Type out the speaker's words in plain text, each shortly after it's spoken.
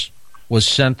was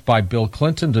sent by Bill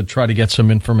Clinton to try to get some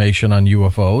information on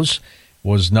UFOs,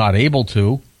 was not able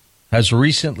to, has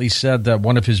recently said that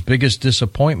one of his biggest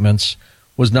disappointments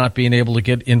was not being able to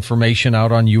get information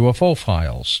out on UFO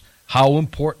files. How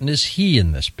important is he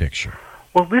in this picture?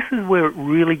 Well, this is where it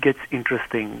really gets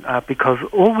interesting, because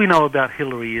all we know about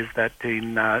Hillary is that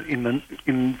from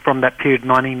that period,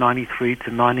 1993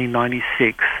 to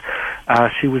 1996,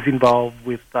 she was involved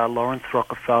with Lawrence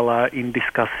Rockefeller in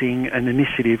discussing an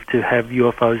initiative to have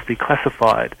UFOs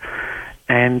declassified.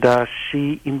 And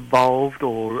she involved,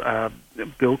 or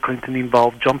Bill Clinton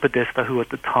involved, John Podesta, who at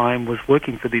the time was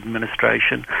working for the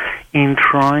administration, in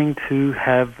trying to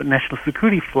have national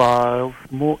security files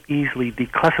more easily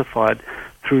declassified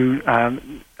through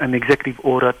an executive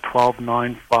order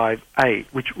 12958,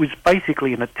 which was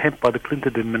basically an attempt by the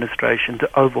Clinton administration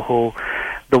to overhaul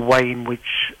the way in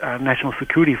which national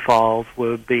security files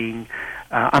were being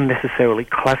unnecessarily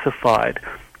classified.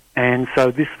 And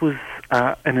so this was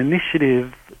an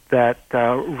initiative that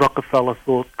Rockefeller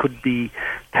thought could be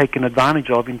taken advantage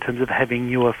of in terms of having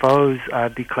UFOs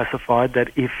declassified,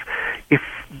 that if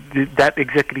that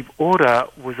executive order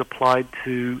was applied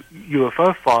to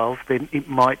UFO files, then it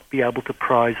might be able to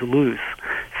prise loose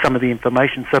some of the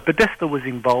information. So Podesta was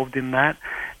involved in that,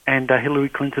 and Hillary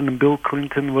Clinton and Bill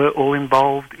Clinton were all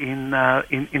involved in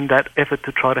that effort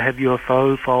to try to have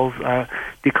UFO files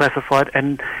declassified.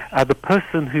 And the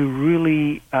person who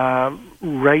really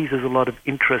raises a lot of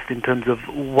interest in terms of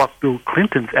what Bill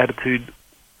Clinton's attitude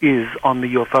is on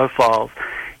the UFO files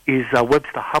is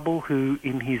Webster Hubbell, who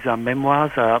in his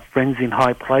memoirs, Friends in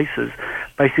High Places,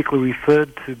 basically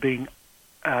referred to being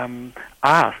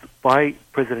asked by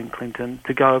President Clinton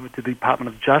to go over to the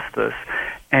Department of Justice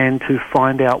and to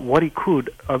find out what he could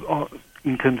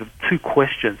in terms of two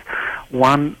questions.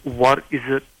 One, what is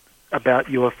it about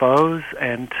UFOs?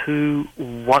 And two,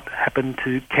 what happened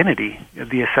to Kennedy,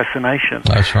 the assassination?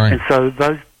 That's right. And so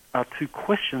those are two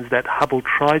questions that Hubbell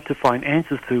tried to find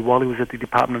answers to while he was at the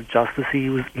Department of Justice. He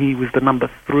was the number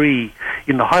 3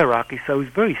 in the hierarchy, so he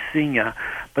was very senior.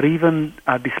 But even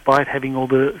despite having all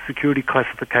the security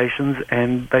classifications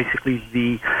and basically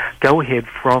the go-ahead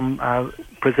from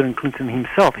President Clinton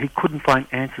himself, he couldn't find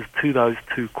answers to those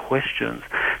two questions.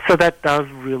 So that does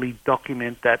really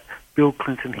document that Bill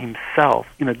Clinton himself,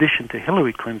 in addition to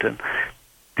Hillary Clinton,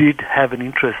 did have an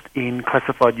interest in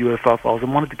classified UFO files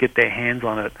and wanted to get their hands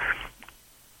on it.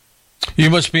 You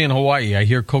must be in Hawaii. I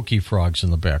hear coqui frogs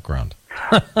in the background.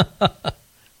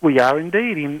 We are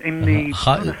indeed in the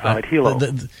other side, Hilo.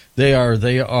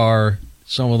 They are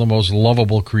some of the most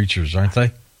lovable creatures, aren't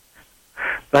they?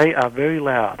 They are very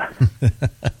loud.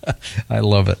 I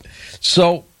love it.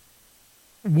 So,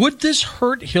 would this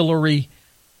hurt Hillary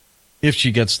if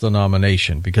she gets the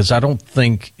nomination? Because I don't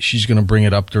think she's going to bring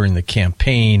it up during the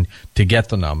campaign to get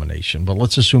the nomination. But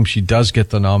let's assume she does get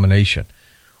the nomination.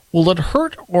 Will it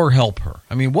hurt or help her?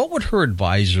 I mean, what would her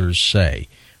advisors say?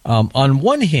 On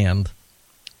one hand,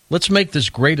 let's make this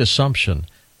great assumption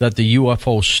that the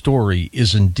UFO story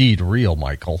is indeed real,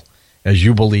 Michael, as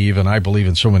you believe and I believe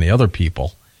and so many other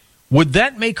people. Would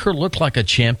that make her look like a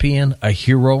champion, a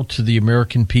hero to the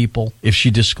American people if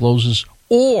she discloses?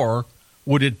 Or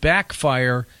would it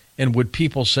backfire, and would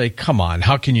people say, come on,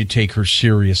 how can you take her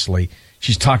seriously?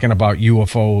 She's talking about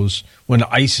UFOs when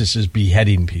ISIS is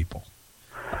beheading people.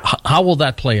 How will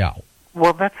that play out?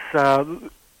 Well, that's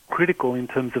critical in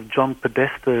terms of John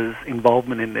Podesta's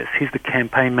involvement in this. He's the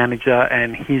campaign manager,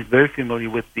 and he's very familiar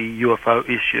with the UFO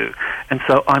issue. And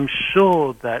so I'm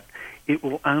sure that it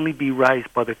will only be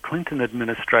raised by the Clinton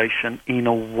administration in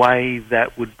a way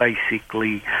that would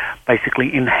basically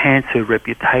enhance her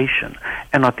reputation.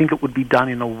 And I think it would be done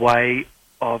in a way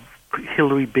of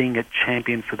Hillary being a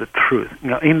champion for the truth. You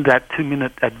know, in that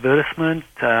 2-minute advertisement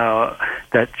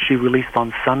that she released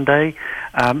on Sunday,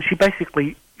 she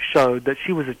basically showed that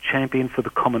she was a champion for the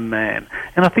common man.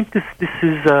 And I think this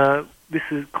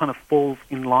is kind of falls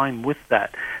in line with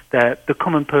that the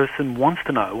common person wants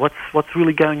to know what's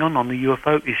really going on the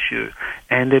UFO issue,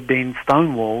 and they've been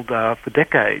stonewalled for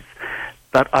decades.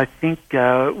 But I think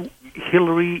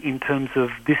Hillary, in terms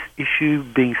of this issue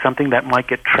being something that might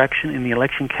get traction in the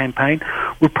election campaign,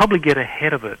 will probably get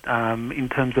ahead of it in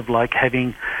terms of like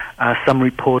having some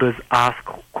reporters ask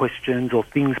questions or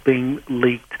things being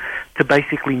leaked to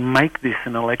basically make this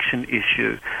an election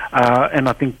issue. And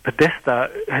I think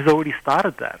Podesta has already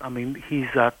started that. I mean, his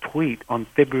tweet on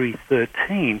February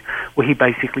 13, where he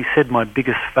basically said, my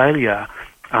biggest failure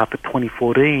for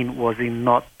 2014 was in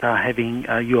not having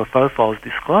UFO files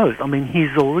disclosed. I mean,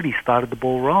 he's already started the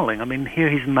ball rolling. I mean, here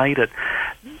he's made it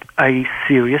a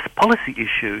serious policy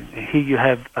issue. Here you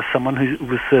have someone who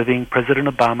was serving President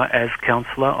Obama as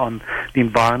counselor on the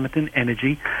environment and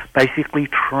energy, basically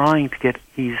trying to get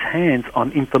his hands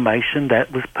on information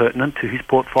that was pertinent to his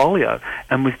portfolio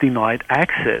and was denied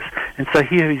access. And so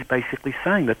here he's basically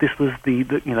saying that this was the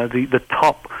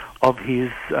top of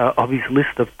his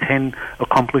list of 10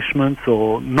 accomplishments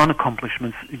or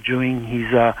non-accomplishments during his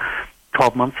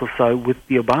 12 months or so with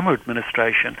the Obama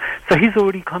administration. So he's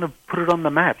already kind of put it on the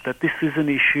map that this is an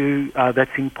issue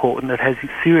that's important, that has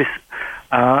serious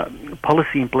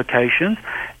policy implications,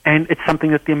 and it's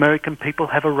something that the American people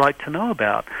have a right to know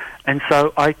about. And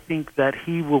so I think that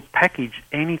he will package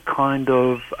any kind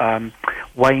of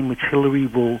way in which Hillary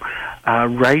will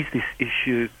raise this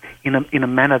issue in a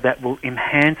manner that will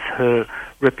enhance her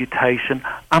reputation,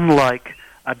 unlike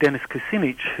Dennis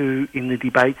Kucinich, who in the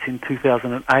debates in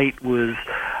 2008 was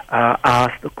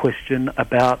asked a question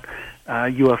about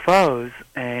UFOs,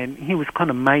 and he was kind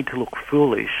of made to look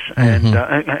foolish. Mm-hmm.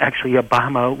 And actually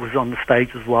Obama was on the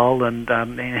stage as well, and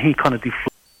he kind of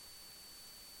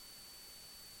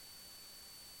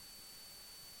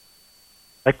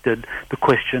deflected the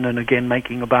question, and again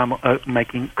making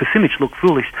Kucinich look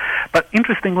foolish. But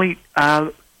interestingly,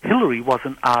 Hillary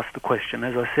wasn't asked the question.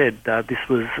 As I said,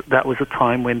 that was a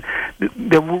time when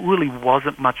there really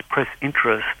wasn't much press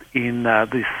interest in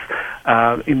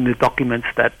in the documents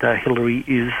that Hillary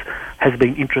has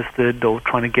been interested or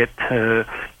trying to get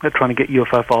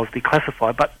UFO files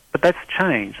declassified. But that's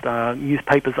changed.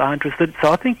 Newspapers are interested.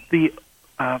 So I think the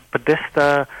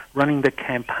Podesta running the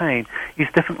campaign is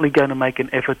definitely going to make an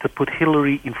effort to put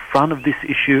Hillary in front of this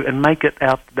issue and make it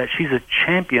out that she's a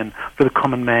champion for the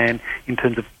common man in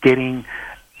terms of getting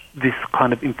this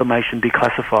kind of information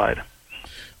declassified.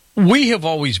 We have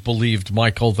always believed,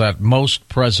 Michael, that most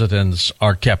presidents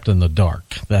are kept in the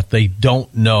dark, that they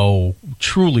don't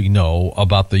truly know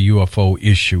about the UFO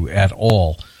issue at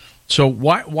all. So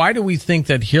why do we think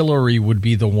that Hillary would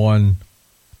be the one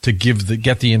to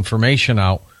get the information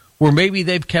out, where maybe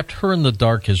they've kept her in the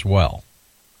dark as well?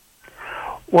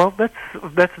 Well, that's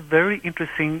a very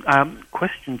interesting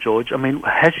question, George. I mean,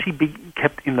 has she been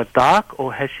kept in the dark,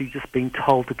 or has she just been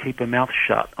told to keep her mouth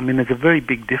shut? I mean, there's a very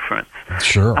big difference.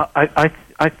 Sure.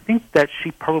 I think that she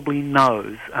probably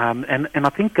knows, and I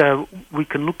think we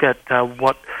can look at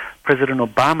what President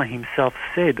Obama himself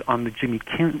said on the Jimmy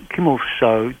Kimmel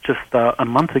show just a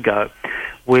month ago,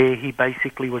 where he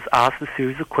basically was asked a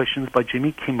series of questions by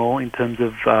Jimmy Kimmel in terms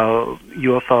of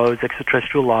UFOs,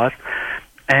 extraterrestrial life,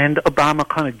 and Obama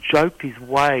kind of joked his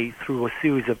way through a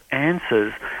series of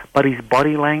answers, but his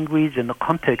body language and the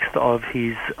context of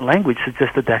his language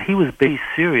suggested that he was very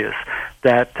serious,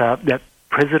 that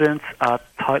presidents are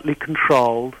tightly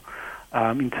controlled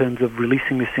in terms of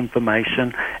releasing this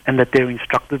information, and that they're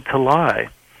instructed to lie,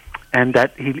 and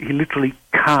that he literally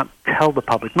can't tell the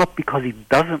public, not because he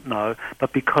doesn't know,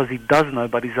 but because he does know,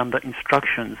 but he's under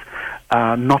instructions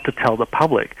not to tell the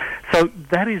public. So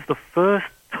that is the first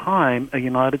time a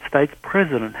United States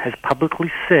president has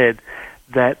publicly said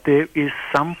that there is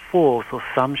some force or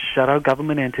some shadow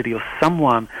government entity or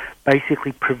someone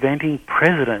basically preventing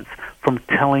presidents from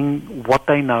telling what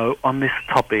they know on this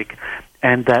topic,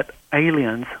 and that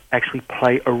aliens actually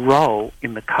play a role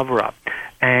in the cover-up.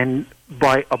 And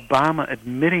by Obama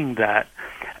admitting that,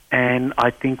 and I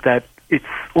think that it's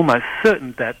almost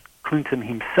certain that Clinton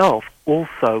himself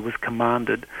also was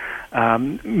commanded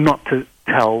not to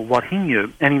tell what he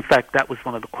knew. And in fact, that was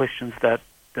one of the questions that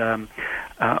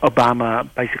Obama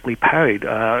basically parried.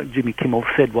 Jimmy Kimmel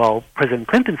said, well, President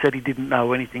Clinton said he didn't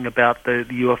know anything about the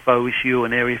UFO issue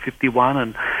and Area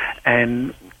 51,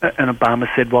 and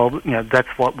Obama said, well,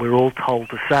 that's what we're all told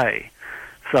to say.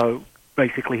 So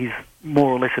basically he's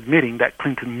more or less admitting that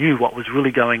Clinton knew what was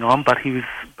really going on, but he was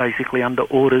basically under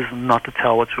orders not to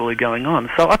tell what's really going on.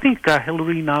 So I think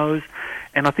Hillary knows,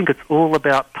 and I think it's all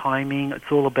about timing.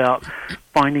 It's all about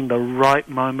finding the right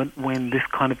moment when this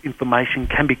kind of information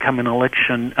can become an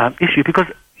election issue, because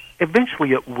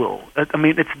eventually it will. I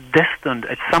mean, it's destined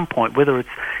at some point, whether it's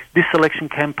this election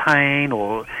campaign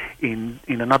or in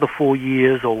another 4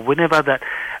 years or whenever, that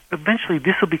eventually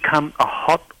this will become a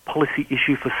hot policy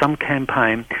issue for some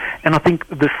campaign. And I think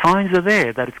the signs are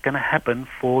there that it's going to happen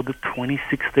for the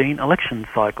 2016 election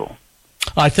cycle.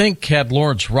 I think had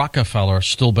Lawrence Rockefeller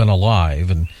still been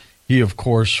alive, and he, of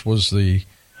course, was the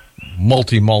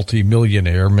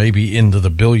multi-millionaire, maybe into the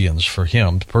billions for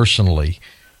him personally,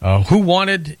 who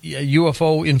wanted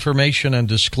UFO information and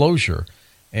disclosure.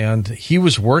 And he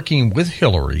was working with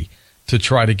Hillary to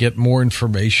try to get more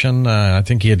information. I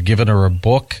think he had given her a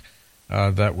book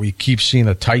that we keep seeing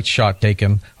a tight shot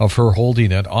taken of her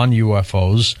holding it on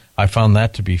UFOs. I found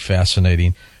that to be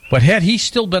fascinating. But had he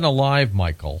still been alive,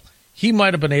 Michael, he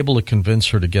might have been able to convince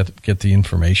her to get the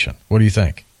information. What do you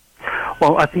think?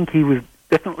 Well, I think he was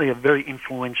definitely a very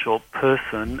influential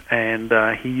person, and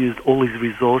he used all his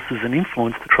resources and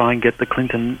influence to try and get the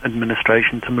Clinton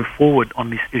administration to move forward on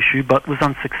this issue, but was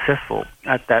unsuccessful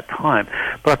at that time.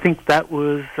 But I think that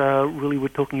was really, we're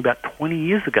talking about 20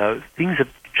 years ago. Things have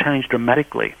changed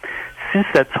dramatically. Since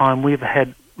that time, we've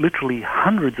had literally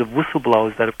hundreds of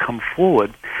whistleblowers that have come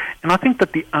forward. And I think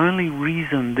that the only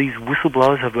reason these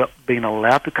whistleblowers have been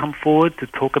allowed to come forward to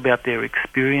talk about their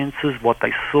experiences, what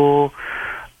they saw,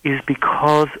 is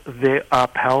because there are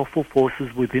powerful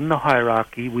forces within the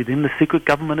hierarchy, within the secret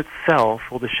government itself,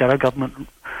 or the shadow government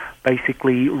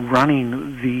basically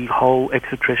running the whole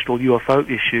extraterrestrial UFO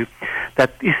issue,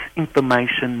 that this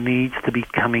information needs to be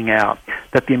coming out,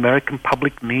 that the American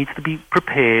public needs to be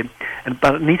prepared,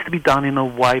 but it needs to be done in a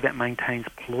way that maintains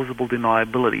plausible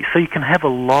deniability. So you can have a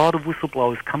lot of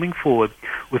whistleblowers coming forward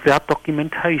without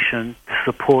documentation to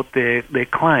support their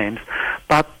claims,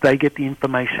 but they get the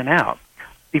information out.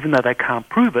 Even though they can't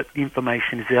prove it, the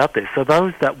information is out there. So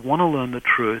those that want to learn the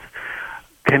truth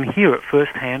can hear it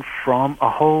firsthand from a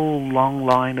whole long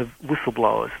line of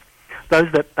whistleblowers. Those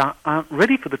that aren't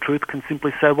ready for the truth can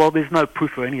simply say, well, there's no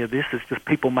proof for any of this. It's just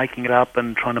people making it up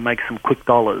and trying to make some quick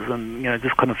dollars and,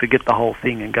 just kind of forget the whole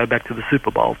thing and go back to the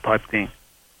Super Bowl type thing.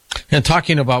 And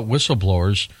talking about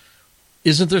whistleblowers,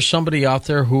 isn't there somebody out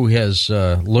there who has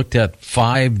looked at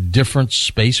 5 different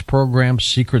space programs,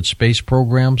 secret space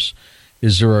programs?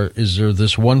 Is there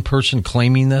this one person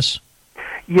claiming this?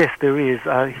 Yes, there is.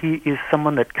 He is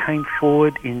someone that came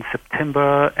forward in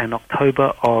September and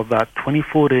October of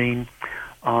 2014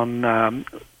 on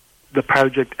the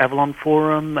Project Avalon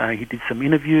forum. He did some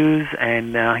interviews,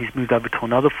 and now he's moved over to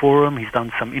another forum. He's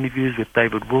done some interviews with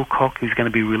David Wilcock, who's going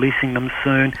to be releasing them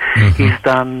soon.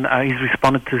 Mm-hmm. He's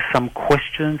responded to some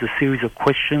questions, a series of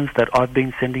questions that I've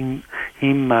been sending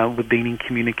him. We've been in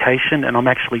communication, and I'm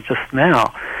actually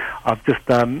I've just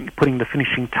putting the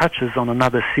finishing touches on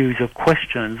another series of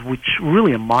questions, which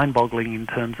really are mind-boggling in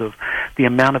terms of the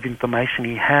amount of information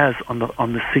he has on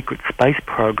the secret space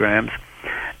programs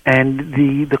and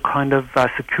the kind of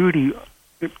security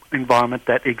environment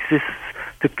that exists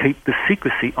to keep the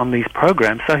secrecy on these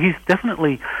programs. So he's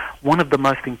definitely one of the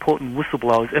most important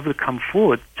whistleblowers ever to come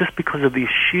forward, just because of the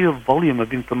sheer volume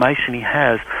of information he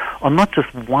has on not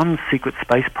just one secret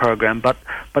space program, but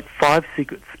 5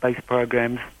 secret space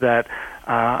programs that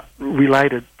are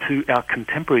related to our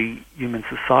contemporary human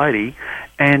society,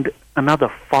 and another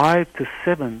 5 to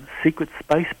 7 secret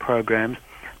space programs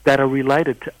that are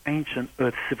related to ancient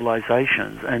Earth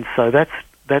civilizations. And so that's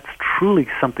truly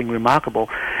something remarkable.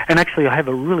 And actually, I have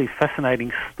a really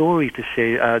fascinating story to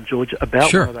share, George,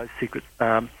 about one of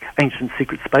those ancient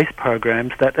secret space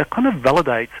programs that kind of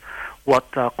validates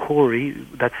what Corey,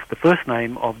 that's the first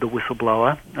name of the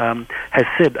whistleblower, has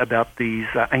said about these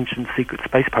ancient secret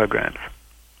space programs.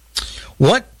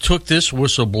 What took this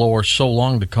whistleblower so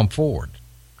long to come forward?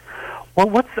 Well,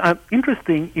 what's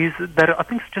interesting is that I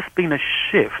think it's just been a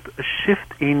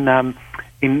shift in the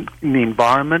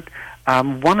environment.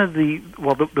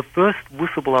 The first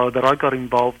whistleblower that I got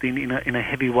involved in a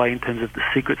heavy way in terms of the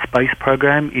secret space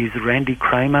program is Randy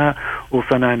Kramer,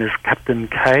 also known as Captain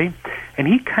K. And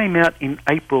he came out in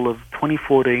April of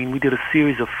 2014. We did a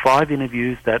series of 5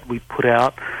 interviews that we put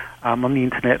out on the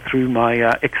internet through my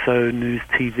Exo News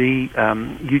TV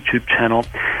YouTube channel.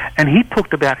 And he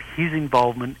talked about his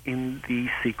involvement in the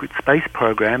secret space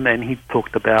program, and he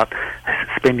talked about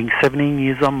spending 17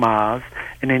 years on Mars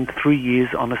and then 3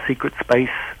 years on a secret space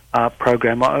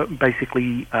program,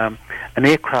 basically an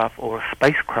aircraft or a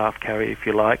spacecraft carrier, if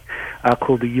you like,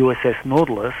 called the USS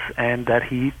Nautilus, and that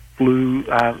he flew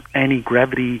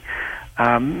anti-gravity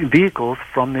vehicles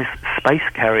from this space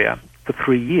carrier for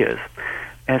 3 years.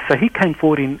 And so he came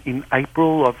forward in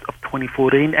April of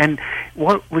 2014, and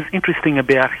what was interesting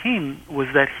about him was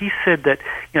that he said that,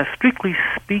 strictly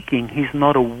speaking, he's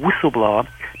not a whistleblower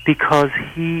because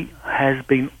he has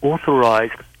been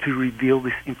authorized to reveal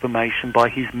this information by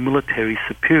his military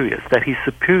superiors, that his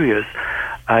superiors,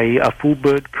 a full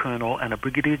bird colonel and a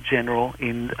brigadier general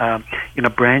in a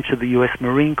branch of the U.S.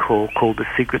 Marine Corps called the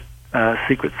Secret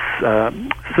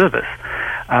Service,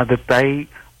 that they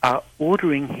are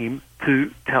ordering him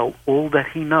to tell all that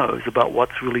he knows about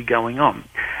what's really going on.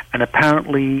 And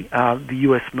apparently the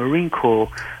U.S. Marine Corps,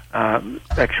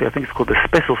 actually I think it's called the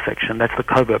Special Section, that's the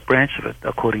covert branch of it,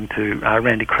 according to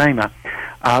Randy Kramer,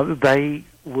 they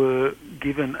were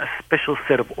given a special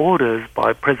set of orders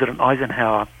by President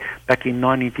Eisenhower back in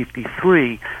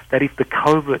 1953 that if the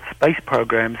covert space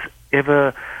programs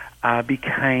ever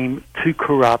became too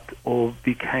corrupt or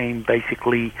became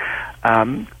basically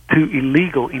too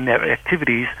illegal in their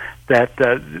activities that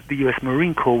the U.S.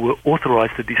 Marine Corps were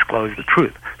authorized to disclose the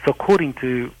truth. So according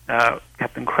to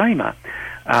Captain Kramer,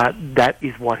 that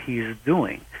is what he is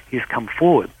doing. He has come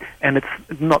forward. And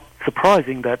it's not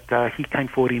surprising that he came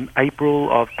forward in April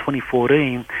of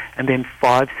 2014, and then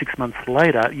 5-6 months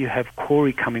later, you have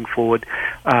Corey coming forward,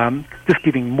 just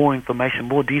giving more information,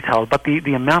 more detail. But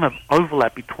the amount of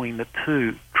overlap between the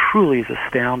two truly is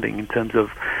astounding in terms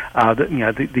of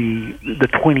the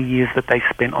 20 years that they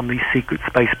spent on these secret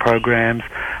space programs,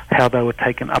 how they were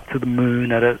taken up to the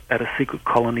moon at a secret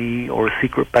colony or a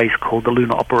secret base called the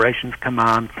Lunar Operations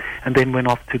Command, and then went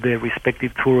off to their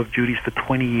respective tour of duties for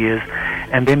 20 years,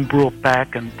 and then brought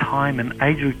back and time and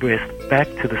age regressed back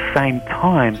to the same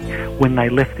time when they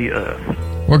left the Earth.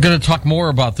 We're going to talk more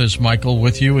about this, Michael,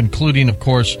 with you, including, of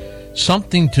course,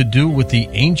 something to do with the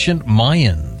ancient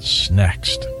Mayans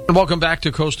next. Welcome back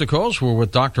to Coast. We're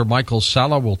with Dr. Michael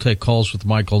Salla. We'll take calls with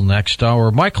Michael next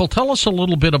hour. Michael, tell us a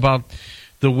little bit about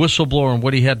the whistleblower and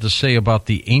what he had to say about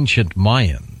the ancient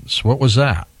Mayans. What was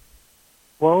that?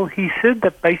 Well, he said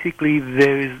that basically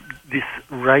there is this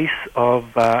race of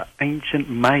ancient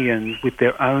Mayans with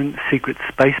their own secret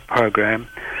space program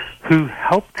who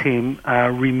helped him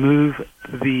remove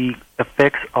the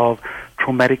effects of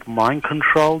traumatic mind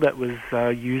control that was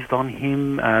used on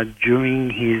him during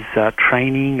his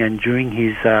training and during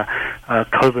his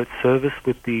covert service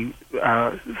with the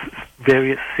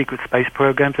various secret space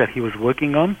programs that he was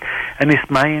working on. And this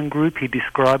Mayan group, he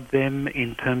described them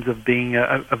in terms of being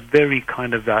a very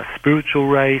kind of spiritual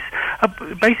race,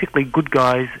 basically good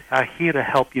guys are here to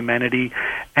help humanity.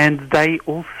 And they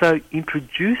also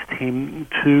introduced him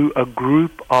to a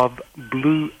group of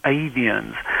blue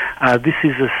avians. This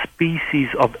is a species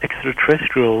of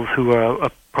extraterrestrials who are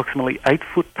approximately 8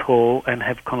 foot tall and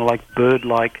have kind of like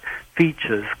bird-like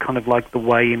features, kind of like the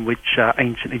way in which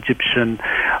ancient Egyptian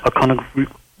iconography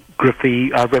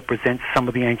represents some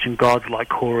of the ancient gods like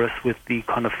Horus with the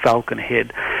kind of falcon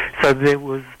head. So there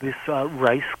was this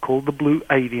race called the Blue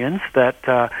Avians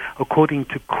that, according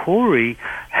to Corey,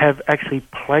 have actually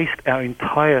placed our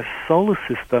entire solar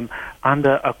system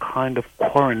under a kind of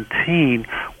quarantine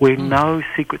where no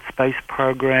secret space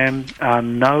program,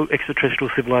 no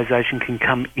extraterrestrial civilization can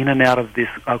come in and out of this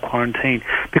quarantine,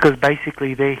 because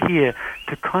basically they're here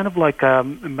to kind of like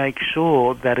make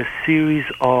sure that a series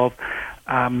of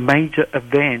major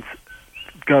events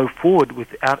go forward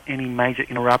without any major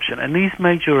interruption. And these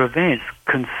major events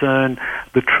concern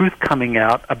the truth coming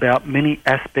out about many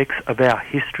aspects of our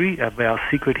history, of our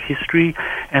secret history,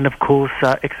 and of course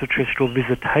extraterrestrial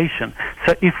visitation.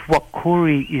 So if what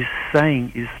Corey is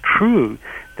saying is true,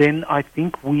 then I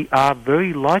think we are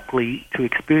very likely to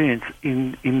experience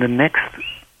in the next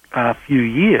few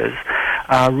years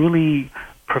really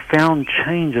profound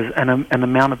changes and an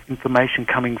amount of information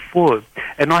coming forward.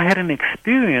 And I had an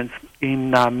experience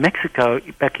in Mexico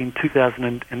back in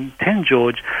 2010,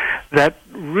 George, that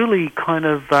really kind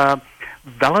of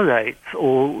validates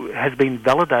or has been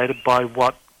validated by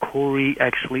what Corey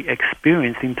actually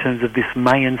experienced in terms of this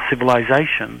Mayan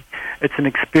civilization. It's an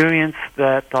experience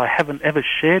that I haven't ever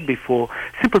shared before,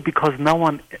 simply because no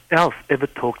one else ever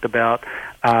talked about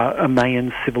a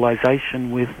Mayan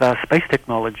civilization with space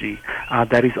technology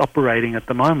that is operating at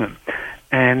the moment.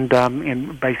 And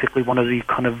basically one of the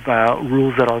kind of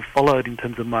rules that I've followed in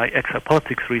terms of my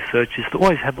exopolitics research is to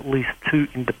always have at least 2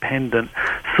 independent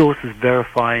sources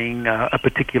verifying a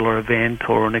particular event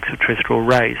or an extraterrestrial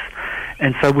race.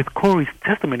 And so with Corey's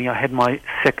testimony, I had my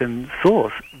second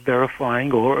source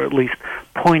verifying or at least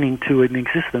pointing to an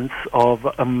existence of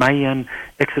a Mayan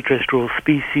extraterrestrial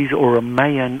species or a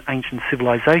Mayan ancient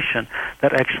civilization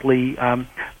that actually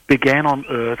began on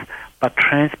Earth but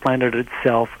transplanted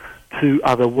itself to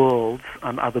other worlds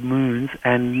and other moons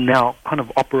and now kind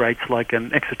of operates like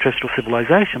an extraterrestrial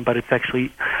civilization, but it's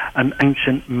actually an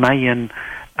ancient Mayan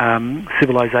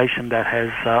civilization that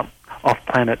has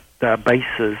off-planet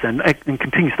bases and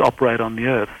continues to operate on the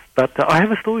Earth. But I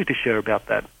have a story to share about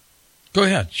that. Go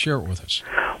ahead, share it with us.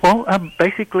 Well,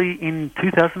 basically in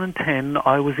 2010,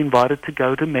 I was invited to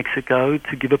go to Mexico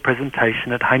to give a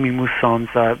presentation at Jaime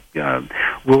Maussan's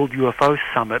World UFO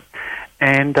Summit.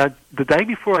 And the day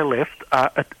before I left,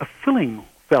 a filling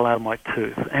fell out of my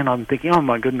tooth. And I'm thinking, oh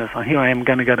my goodness, here I am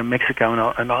going to go to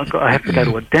Mexico and I have to go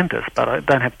to a dentist, but I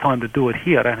don't have time to do it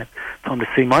here. I don't have time to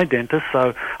see my dentist,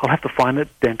 so I'll have to find a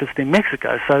dentist in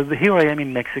Mexico. So here I am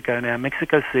in Mexico now,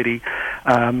 Mexico City,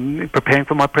 preparing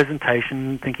for my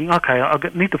presentation, thinking, okay, I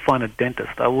need to find a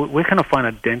dentist. Where can I find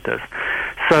a dentist?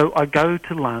 So I go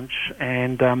to lunch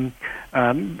and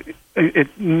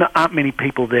aren't many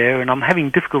people there, and I'm having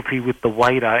difficulty with the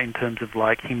waiter in terms of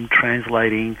like him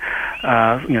translating,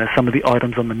 some of the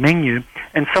items on the menu.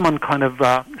 And someone kind of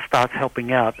starts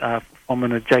helping out from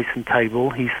an adjacent table.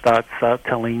 He starts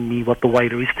telling me what the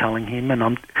waiter is telling him,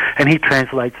 and he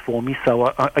translates for me,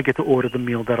 so I get to order the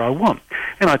meal that I want.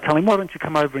 And I tell him, why don't you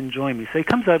come over and join me? So he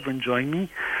comes over and joins me,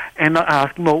 and I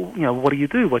ask him, well, what do you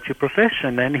do? What's your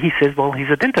profession? And he says, well, he's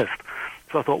a dentist.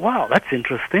 So I thought, wow, that's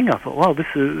interesting. I thought, wow, this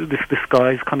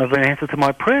guy's kind of an answer to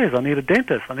my prayers. I need a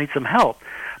dentist. I need some help.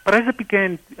 But as he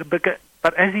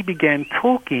began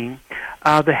talking,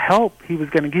 the help he was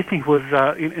going to give me was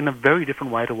in a very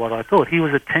different way to what I thought. He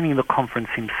was attending the conference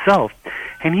himself,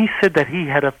 and he said that he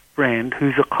had a friend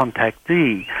who's a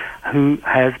contactee who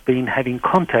has been having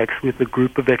contacts with a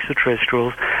group of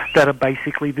extraterrestrials that are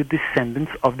basically the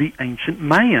descendants of the ancient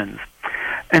Mayans.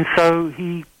 And so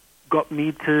he got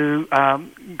me to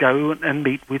go and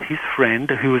meet with his friend,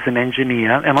 who was an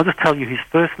engineer. And I'll just tell you his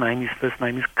first name. His first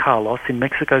name is Carlos, in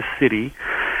Mexico City.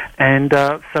 And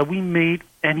so we meet,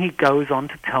 and he goes on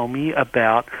to tell me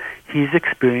about his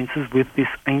experiences with this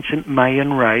ancient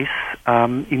Mayan race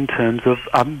in terms of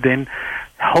then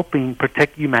helping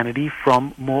protect humanity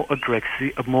from more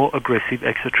aggressive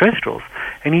extraterrestrials.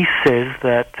 And he says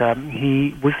that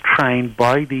he was trained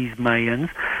by these Mayans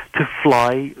to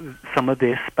fly some of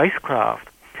their spacecraft,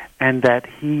 and that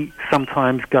he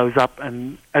sometimes goes up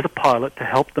and as a pilot to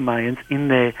help the Mayans in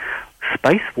their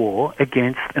space war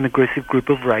against an aggressive group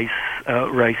of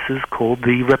races called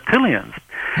the reptilians.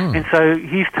 And so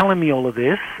he's telling me all of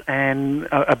this, and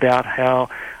about how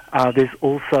there's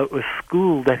also a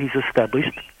school that he's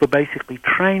established for basically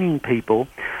training people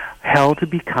how to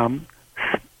become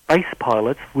space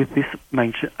pilots with this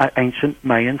ancient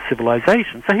Mayan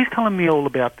civilization. So he's telling me all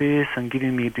about this and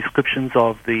giving me descriptions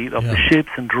of the ships,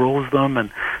 and draws them and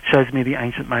shows me the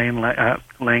ancient Mayan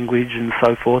language and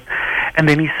so forth. And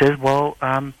then he says, well,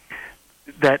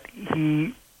 that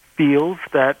he feels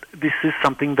that this is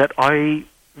something that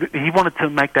he wanted to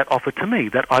make that offer to me,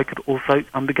 that I could also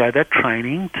undergo that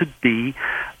training to be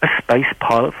a space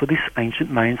pilot for this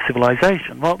ancient Mayan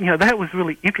civilization. Well, that was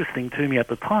really interesting to me at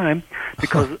the time,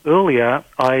 because earlier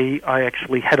I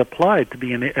actually had applied to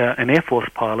be an Air Force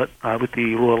pilot with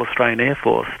the Royal Australian Air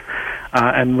Force,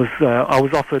 and I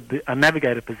was offered a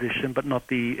navigator position, but not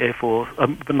the Air Force,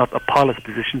 but not a pilot's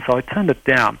position, so I turned it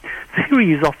down. So here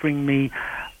he is offering me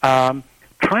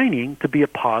training to be a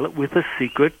pilot with a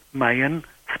secret Mayan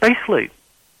space fleet.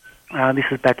 This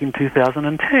is back in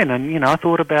 2010, and I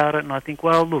thought about it, and I think,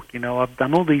 well, look, I've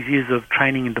done all these years of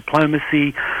training in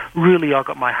diplomacy. Really, I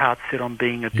got my heart set on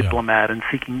being a diplomat and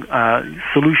seeking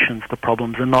solutions to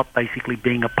problems, and not basically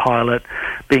being a pilot,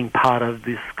 being part of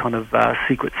this kind of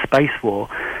secret space war.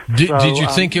 Did you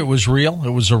think it was real?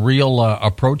 It was a real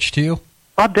approach to you?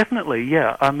 Oh, definitely,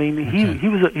 yeah. I mean,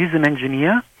 he's an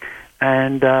engineer.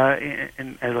 And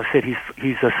as I said,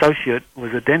 his associate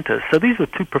was a dentist. So these were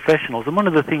two professionals. And one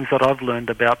of the things that I've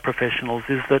learned about professionals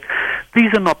is that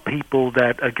these are not people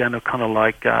that are going to kind of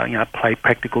like play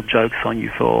practical jokes on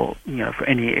you for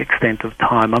any extent of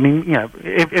time. I mean,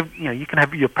 you can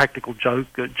have your practical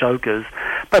jokers,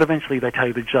 but eventually they tell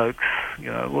you the jokes,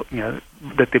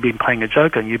 that they've been playing a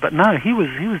joke on you. But no, he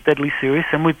was deadly serious,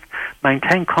 and we've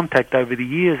maintained contact over the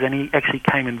years. And he actually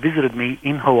came and visited me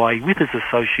in Hawaii with his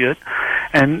associate,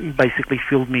 and basically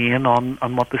filled me in on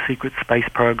what the secret space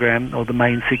program, or the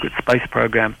main secret space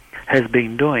program, has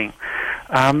been doing.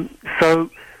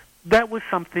 So that was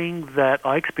something that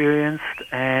I experienced,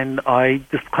 and I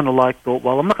just kind of thought,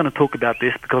 well, I'm not going to talk about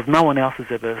this because no one else has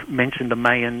ever mentioned a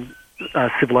Mayan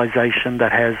civilization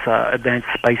that has advanced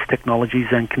space technologies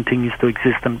and continues to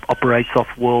exist and operates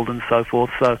off-world and so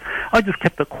forth. So I just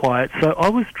kept it quiet. So I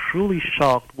was truly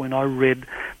shocked when I read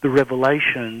the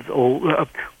revelations, or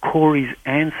Corey's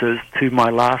answers to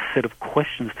my last set of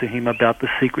questions to him about the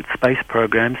secret space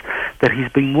programs that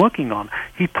he's been working on.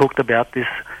 He talked about this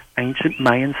ancient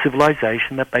Mayan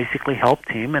civilization that basically helped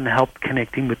him and helped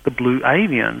connect him with the blue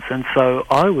avians. And so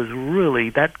I was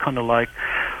that kind of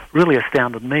really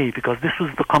astounded me, because this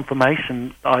was the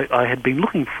confirmation I had been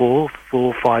looking for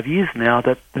 5 years now,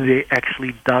 that there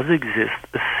actually does exist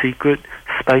a secret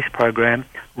space program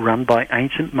run by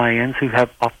ancient Mayans who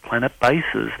have off-planet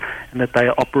bases, and that they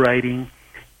are operating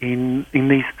in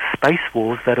these space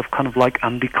wars that have kind of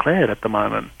undeclared at the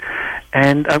moment.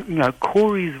 And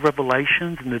Corey's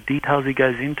revelations and the details he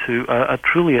goes into are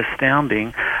truly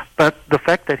astounding. But the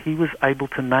fact that he was able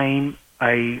to name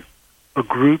a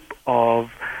group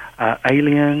of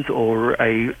aliens or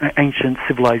a ancient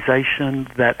civilization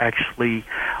that actually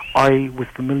I was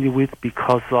familiar with,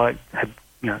 because I had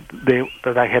they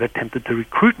had attempted to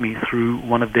recruit me through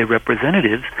one of their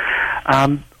representatives.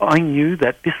 I knew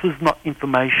that this was not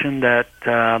information that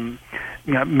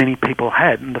many people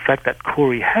had, and the fact that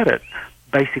Corey had it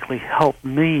basically helped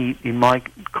me in my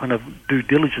kind of due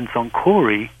diligence on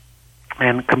Corey.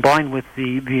 And combined with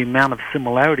the amount of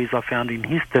similarities I found in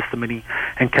his testimony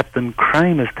and Captain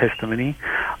Kramer's testimony,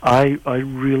 I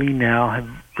really now have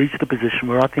reached a position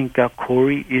where I think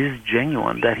Corey is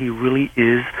genuine, that he really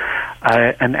is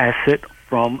an asset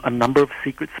from a number of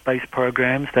secret space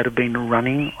programs that have been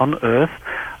running on Earth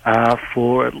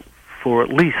for at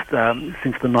least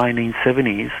since the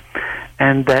 1970s,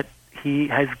 and that he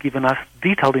has given us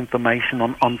detailed information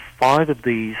on 5 of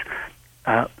these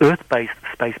Earth-based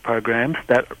space programs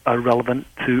that are relevant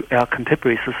to our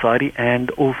contemporary society,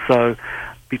 and also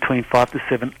between 5 to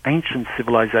 7 ancient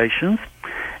civilizations,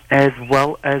 as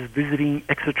well as visiting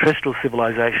extraterrestrial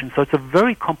civilizations. So it's a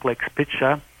very complex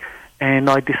picture, and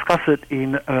I discuss it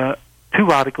in 2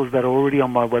 articles that are already on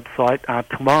my website.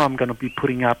 Tomorrow I'm going to be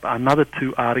putting up another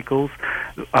 2 articles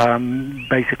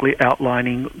basically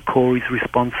outlining Corey's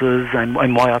responses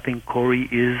and why I think Corey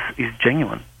is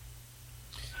genuine.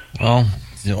 Well,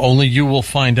 only you will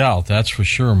find out, that's for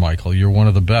sure, Michael. You're one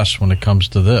of the best when it comes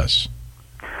to this.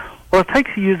 Well, it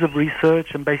takes years of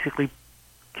research and basically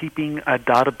keeping a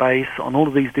database on all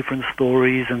of these different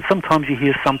stories, and sometimes you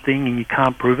hear something and you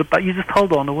can't prove it, but you just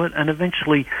hold on to it, and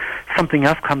eventually something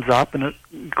else comes up and it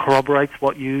corroborates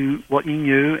what you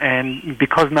knew, and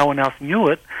because no one else knew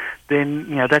it, then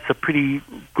that's a pretty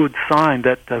good sign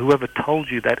that whoever told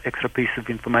you that extra piece of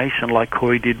information, like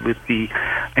Corey did with the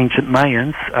ancient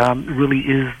Mayans, really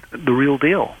is the real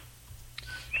deal.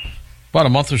 About a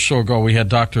month or so ago, we had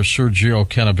Dr. Sergio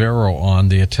Canavero on,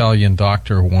 the Italian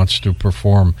doctor who wants to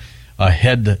perform a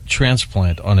head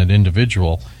transplant on an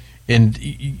individual. And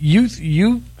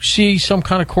you see some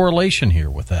kind of correlation here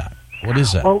with that. What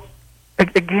is that? Well,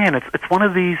 again, it's one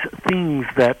of these things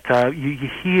that you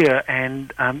hear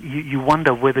and you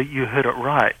wonder whether you heard it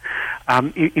right.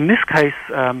 In this case,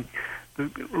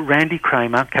 Randy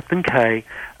Kramer, Captain K,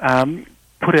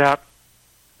 put out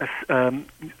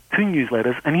 2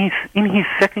 newsletters, and in his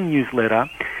second newsletter,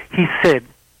 he said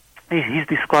he's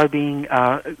describing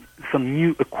some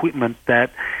new equipment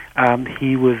that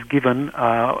he was given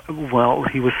while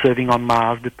he was serving on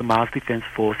Mars with the Mars Defense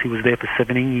Force. He was there for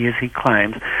 17 years, he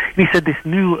claims. And he said this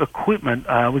new equipment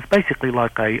was basically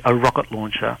like a rocket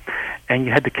launcher, and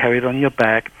you had to carry it on your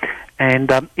back.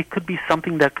 And it could be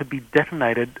something that could be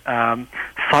detonated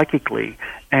psychically,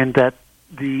 and that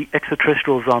the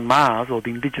extraterrestrials on Mars, or the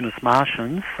indigenous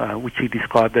Martians, which he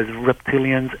described as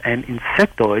reptilians and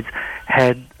insectoids,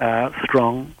 had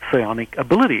strong psionic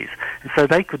abilities. And so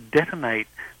they could detonate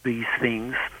these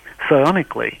things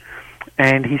psionically.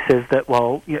 And he says that,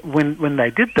 well, when they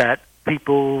did that,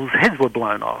 people's heads were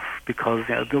blown off because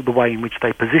the way in which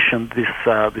they positioned this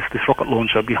rocket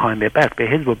launcher behind their back, their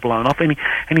heads were blown off. And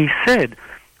he said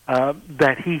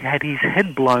that he had his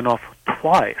head blown off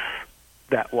twice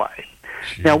that way.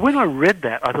 Jeez. Now, when I read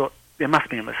that, I thought, there must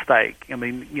be a mistake. I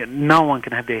mean, no one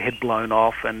can have their head blown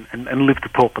off and live to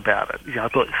talk about it. I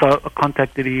thought, so I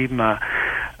contacted him,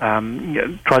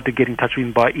 tried to get in touch with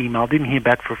him by email, didn't hear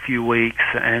back for a few weeks,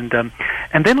 and then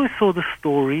I saw the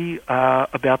story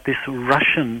about this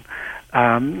Russian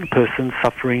person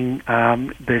suffering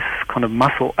this kind of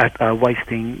muscle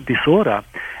wasting disorder,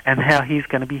 and how he's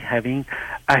going to be having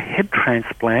a head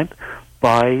transplant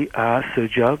by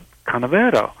Sergio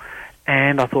Canavero.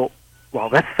 And I thought, well,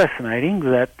 that's fascinating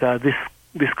that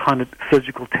this kind of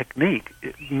surgical technique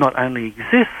not only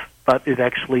exists, but it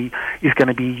actually is going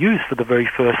to be used for the very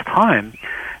first time.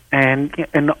 And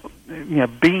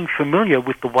being familiar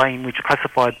with the way in which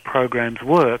classified programs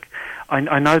work,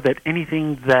 I know that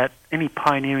any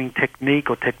pioneering technique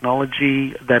or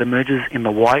technology that emerges in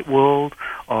the white world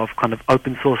of kind of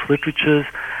open source literatures,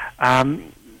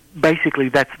 basically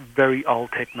that's very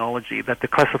old technology. That the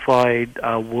classified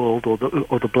world or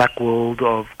the black world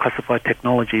of classified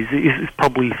technologies is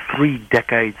probably 3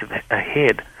 decades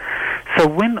ahead. So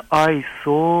when I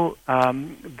saw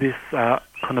this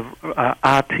kind of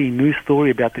RT news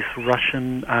story about this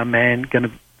Russian man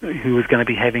who was going to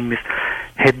be having this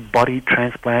head body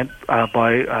transplant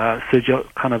by Sergio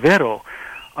Canavero,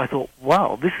 I thought,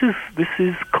 wow, this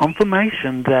is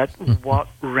confirmation that what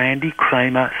Randy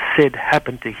Kramer said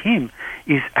happened to him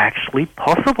is actually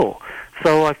possible.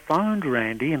 So I phoned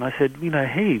Randy and I said,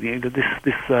 hey,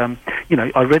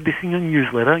 I read this in your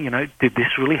newsletter. Did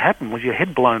this really happen? Was your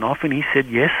head blown off? And he said,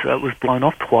 yes, it was blown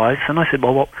off twice. And I said,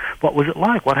 well, what was it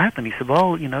like? What happened? He said,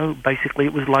 well, basically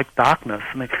it was like darkness.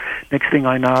 And the next thing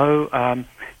I know,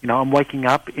 I'm waking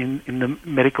up in the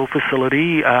medical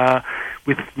facility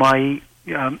with my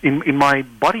in my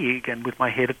body again, with my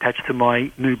head attached to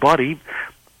my new body.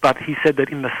 But he said that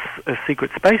in the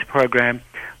secret space program,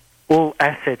 all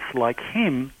assets like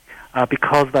him,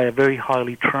 because they are very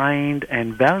highly trained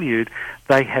and valued,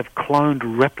 they have cloned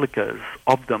replicas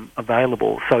of them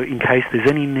available. So in case there's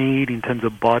any need in terms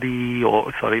of body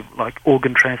or sort of like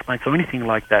organ transplants or anything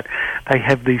like that, they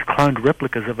have these cloned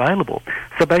replicas available.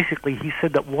 So basically he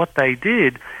said that what they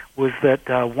did was that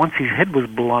once his head was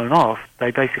blown off,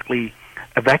 they basically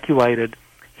evacuated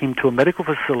him to a medical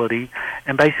facility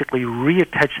and basically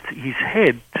reattached his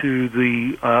head to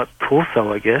the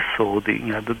torso, I guess, or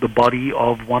the body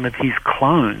of one of his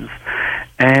clones.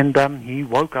 And he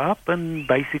woke up and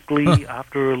basically,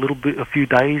 after a few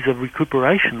days of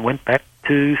recuperation, went back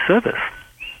to service.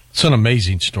 It's an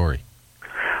amazing story.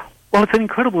 Well, it's an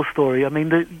incredible story. I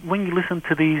mean, when you listen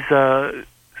to these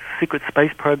secret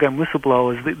space program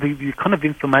whistleblowers, the kind of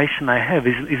information they have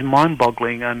is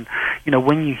mind-boggling. And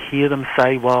when you hear them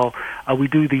say, well, we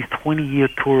do these 20-year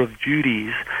tour of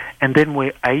duties, and then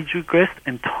we're age regressed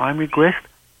and time regressed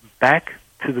back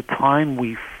to the time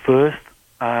we first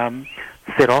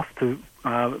set off to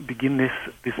begin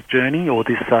this journey or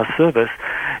this service.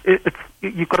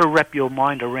 You've got to wrap your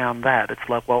mind around that. It's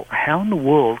like, well, how in the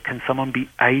world can someone be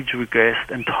age regressed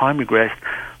and time regressed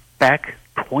back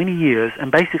 20 years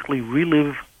and basically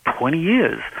relive 20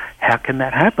 years? How can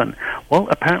that happen? Well,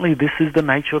 apparently this is the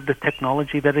nature of the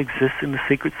technology that exists in the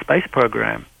secret space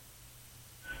program.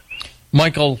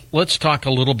 Michael, let's talk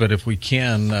a little bit, if we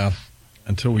can,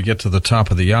 until we get to the top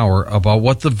of the hour, about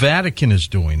what the Vatican is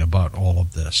doing about all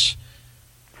of this.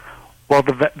 Well,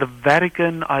 the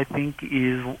Vatican, I think,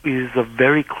 is a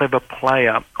very clever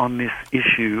player on this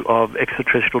issue of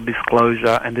extraterrestrial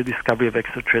disclosure and the discovery of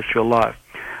extraterrestrial life.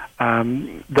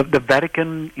 The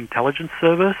Vatican Intelligence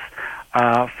Service,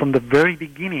 from the very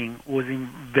beginning, was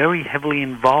very heavily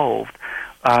involved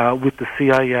with the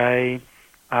CIA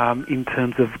in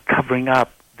terms of covering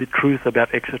up the truth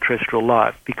about extraterrestrial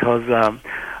life, because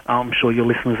I'm sure your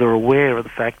listeners are aware of the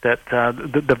fact that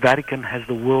the Vatican has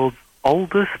the world's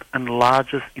oldest and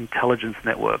largest intelligence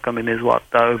network. I mean, there's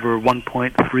over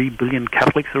 1.3 billion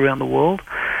Catholics around the world.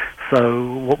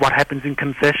 So what happens in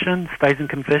confession stays in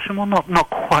confession? Well, not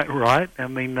quite right. I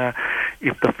mean,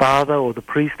 if the father or the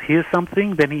priest hears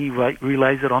something, then he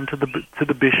relays it on to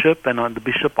the bishop and on the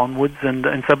bishop onwards.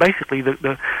 And so basically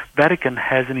the Vatican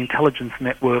has an intelligence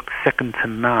network second to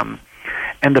none.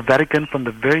 And the Vatican, from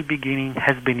the very beginning,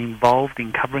 has been involved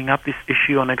in covering up this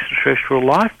issue on extraterrestrial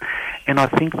life. And I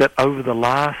think that over the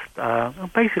last,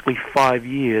 basically 5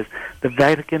 years, the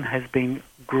Vatican has been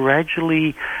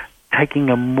gradually taking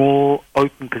a more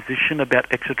open position about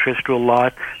extraterrestrial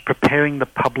life, preparing the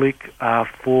public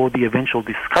for the eventual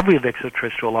discovery of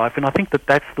extraterrestrial life. And I think that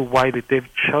that's the way that they've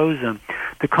chosen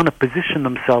to kind of position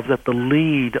themselves at the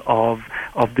lead of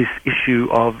this issue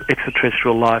of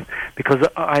extraterrestrial life, because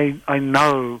I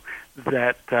know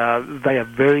that they are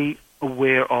very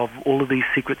aware of all of these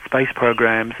secret space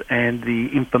programs and the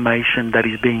information that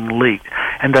is being leaked,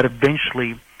 and that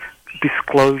eventually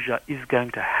disclosure is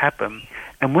going to happen.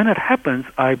 And when it happens,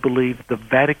 I believe the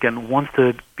Vatican wants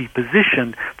to be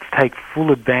positioned to take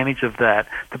full advantage of that,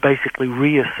 to basically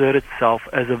reassert itself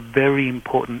as a very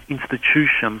important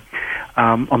institution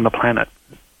on the planet.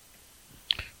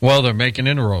 Well, they're making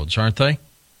inroads, aren't they?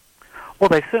 Well,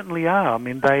 they certainly are. I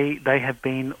mean, they have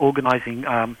been organizing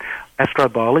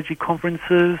astrobiology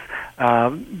conferences,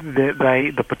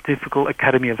 the Pontifical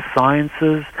Academy of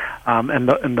Sciences, and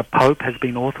the Pope has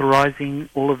been authorizing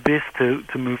all of this to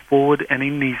move forward. And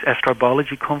in these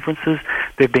astrobiology conferences,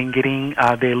 they've been getting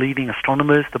their leading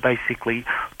astronomers to basically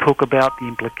talk about the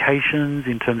implications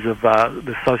in terms of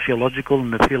the sociological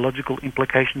and the theological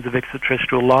implications of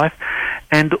extraterrestrial life.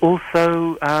 And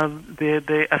also,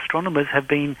 their astronomers have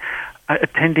been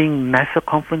attending NASA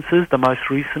conferences. The most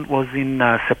recent was in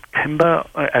September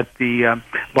at the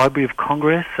Library of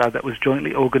Congress, that was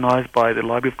jointly organized by the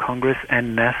Library of Congress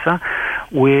and NASA,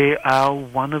 where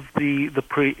one of the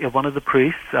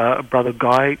priests, Brother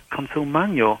Guy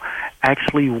Consolmagno,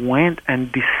 actually went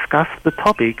and discussed the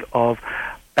topic of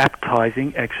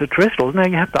baptizing extraterrestrials. Now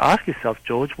you have to ask yourself,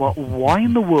 George, well, why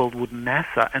in the world would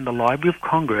NASA and the Library of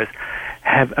Congress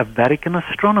have a Vatican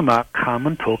astronomer come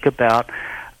and talk about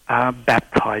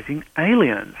baptizing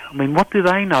aliens? I mean, what do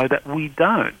they know that we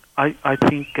don't? I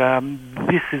think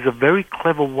this is a very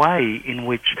clever way in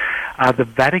which the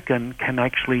Vatican can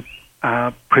actually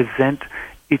present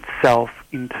itself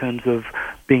in terms of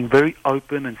being very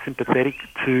open and sympathetic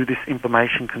to this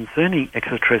information concerning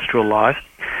extraterrestrial life.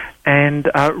 and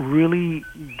really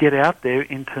get out there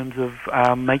in terms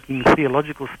of making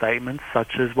theological statements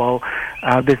such as, well,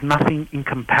 there's nothing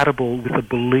incompatible with a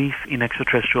belief in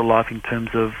extraterrestrial life in terms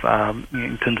of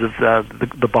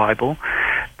the Bible,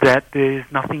 that there's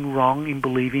nothing wrong in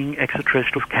believing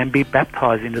extraterrestrials can be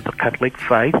baptized into the Catholic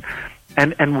faith,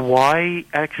 and why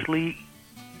actually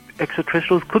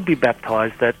extraterrestrials could be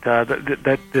baptized, that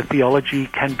the theology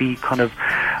can be kind of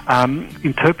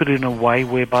interpreted in a way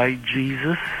whereby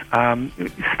Jesus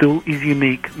still is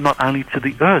unique not only to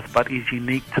the Earth, but is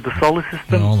unique to the solar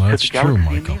system. Oh, that's to the true,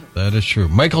 galaxy. Michael. That is true.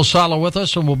 Michael Salla with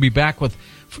us, and we'll be back with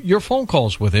your phone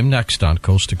calls with him next on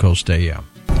Coast to Coast AM.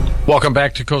 Welcome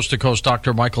back to Coast.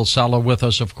 Dr. Michael Salla with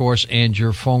us, of course, and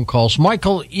your phone calls.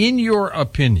 Michael, in your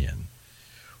opinion,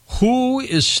 who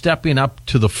is stepping up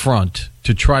to the front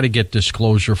to try to get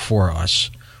disclosure for us?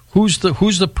 Who's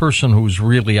the person who's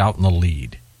really out in the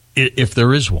lead, if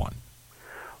there is one?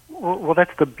 Well,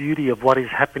 that's the beauty of what is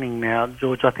happening now,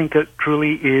 George. I think it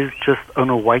truly is just an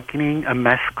awakening, a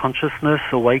mass consciousness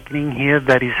awakening here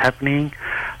that is happening.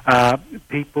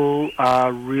 People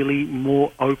are really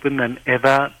more open than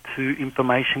ever to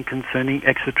information concerning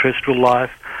extraterrestrial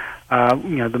life.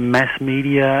 The mass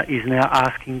media is now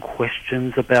asking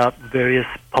questions about various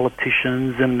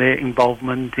politicians and their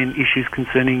involvement in issues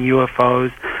concerning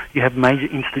UFOs. You have major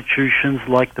institutions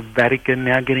like the Vatican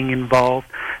now getting involved.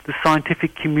 The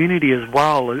scientific community as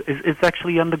well. It's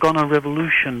actually undergone a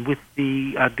revolution with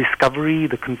the discovery,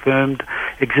 the confirmed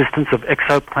existence of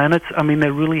exoplanets. I mean,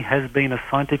 there really has been a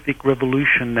scientific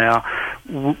revolution now.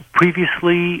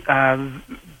 Previously,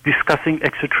 discussing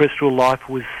extraterrestrial life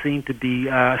was seen to be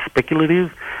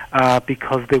speculative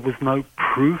because there was no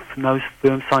proof, no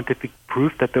firm scientific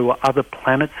proof that there were other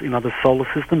planets in other solar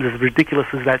systems. As ridiculous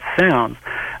as that sounds,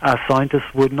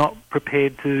 scientists were not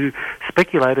prepared to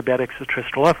speculate about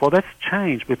extraterrestrial life. Well, that's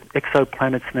changed with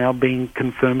exoplanets now being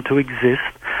confirmed to exist.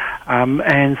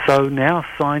 And so now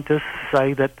scientists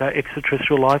say that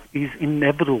extraterrestrial life is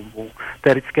inevitable,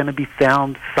 that it's going to be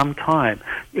found sometime.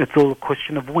 It's all a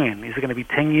question of when. Is it going to be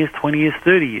 10 years, 20 years,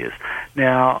 30 years?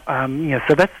 Now,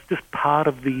 so that's just part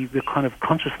of the kind of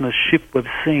consciousness shift we've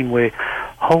seen, where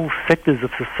whole sectors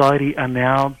of society are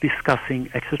now discussing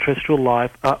extraterrestrial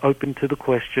life, are open to the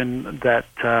question that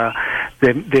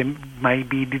there may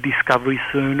be the discovery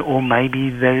soon, or maybe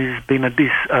there's been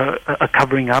a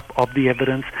covering up of the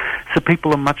evidence. So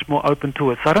people are much more open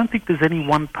to it. So I don't think there's any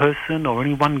one person or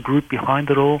any one group behind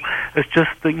it all. It's just,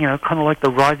 kind of like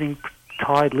the rising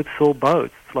tide lifts all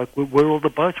boats. It's like we're all the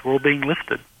boats. We're all being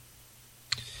lifted.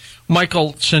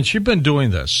 Michael, since you've been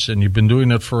doing this, and you've been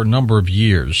doing it for a number of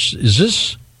years, is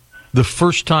this the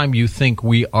first time you think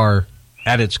we are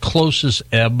at its closest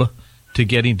ebb to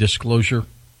getting disclosure?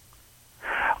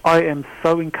 I am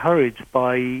so encouraged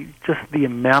by just the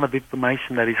amount of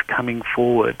information that is coming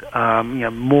forward.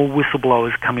 More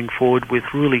whistleblowers coming forward with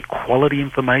really quality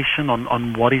information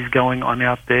on what is going on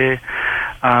out there.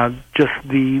 Just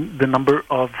the number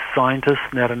of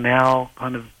scientists that are now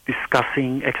kind of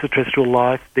discussing extraterrestrial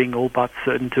life being all but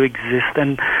certain to exist,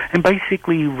 and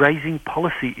basically raising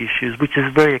policy issues, which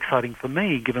is very exciting for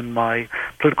me, given my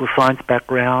political science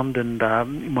background and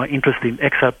my interest in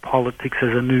exopolitics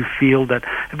as a new field that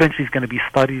eventually is going to be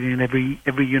studied in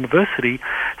every university.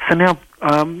 So now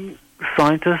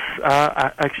scientists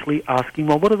are actually asking,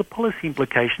 well, what are the policy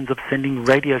implications of sending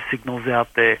radio signals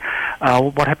out there?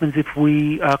 What happens if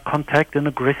we contact an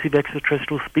aggressive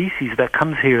extraterrestrial species that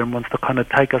comes here and wants to kind of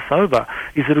take us over?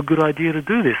 Is it a good idea to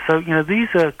do this? So, these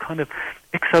are kind of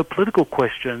exopolitical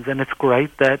questions, and it's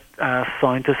great that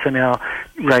scientists are now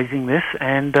raising this,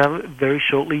 and very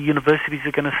shortly universities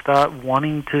are going to start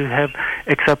wanting to have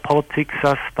exopolitics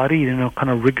studied in a kind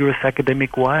of rigorous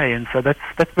academic way, and so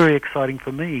that's very exciting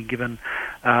for me, given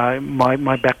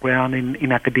my background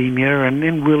in academia, and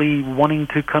in really wanting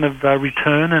to kind of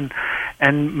return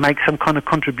and make some kind of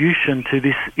contribution to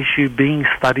this issue being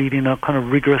studied in a kind of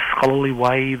rigorous scholarly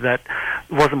way that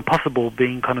wasn't possible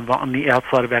being kind of on the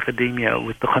outside of academia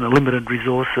with the kind of limited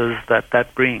resources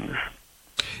that brings.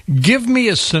 Give me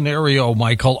a scenario,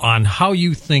 Michael, on how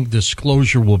you think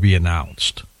disclosure will be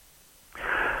announced.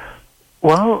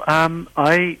 Well,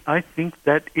 I think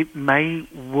that it may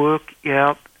work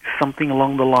out something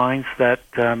along the lines that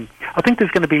I think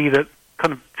there's going to be the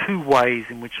kind of two ways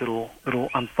in which it'll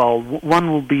unfold.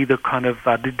 One will be the kind of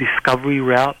the discovery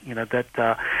route,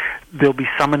 that there'll be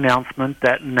some announcement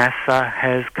that NASA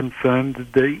has confirmed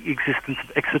the existence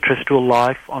of extraterrestrial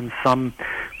life on some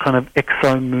kind of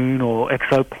exomoon or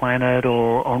exoplanet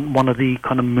or on one of the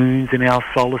kind of moons in our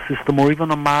solar system, or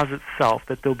even on Mars itself,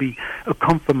 that there'll be a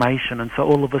confirmation. And so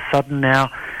all of a sudden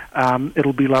now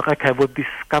it'll be like, okay, we've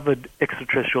discovered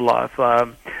extraterrestrial life,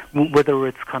 whether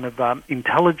it's kind of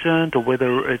intelligent or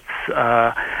whether it's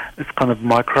kind of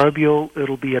microbial.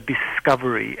 It'll be a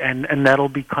discovery, and that'll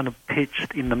be kind of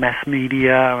pitched in the mass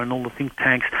media and all the think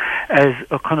tanks as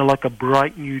a kind of like a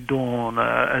bright new dawn,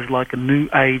 as like a new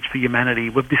age for humanity.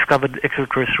 We've discovered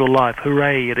extraterrestrial life.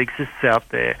 Hooray, it exists out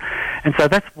there. And so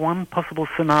that's one possible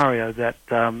scenario that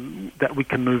that we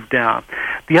can move down.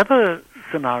 The other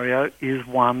scenario is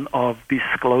one of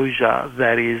disclosure,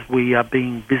 that is, we are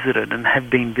being visited and have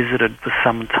been visited for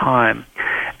some time.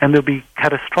 And there'll be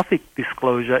catastrophic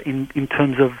disclosure in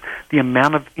terms of the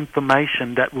amount of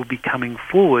information that will be coming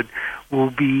forward will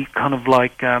be kind of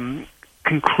like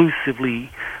conclusively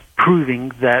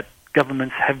proving that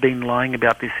governments have been lying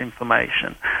about this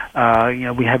information.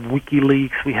 We have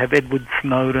WikiLeaks, we have Edward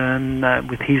Snowden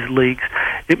with his leaks.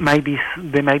 There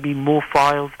may be more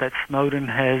files that Snowden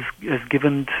has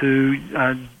given to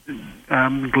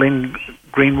Glenn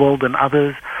Greenwald and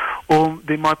others, or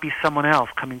there might be someone else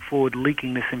coming forward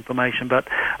leaking this information. But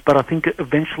I think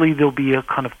eventually there'll be a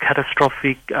kind of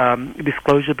catastrophic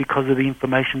disclosure because of the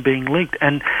information being leaked,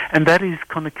 and that is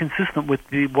kind of consistent with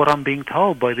what I'm being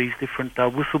told by these different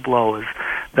whistleblowers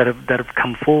that have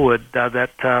come forward. That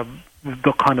we've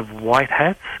got kind of white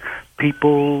hats,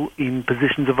 people in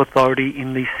positions of authority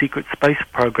in these secret space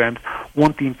programs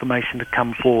want the information to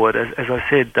come forward. As I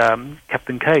said,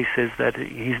 Captain K says that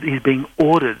he's being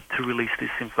ordered to release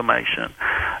this information.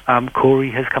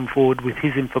 Corey has come forward with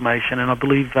his information, and I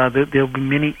believe that there'll be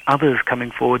many others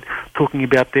coming forward talking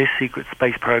about their secret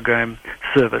space program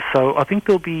service. So I think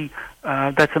there'll be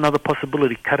that's another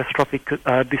possibility, catastrophic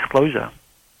disclosure.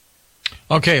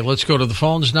 Okay, let's go to the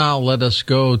phones now. Let us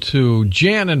go to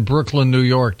Jan in Brooklyn, New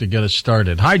York to get us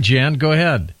started. Hi, Jan. Go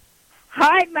ahead.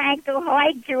 Hi, Michael.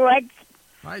 Hi, George.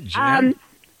 Hi, Jan.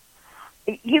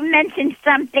 You mentioned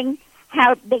something,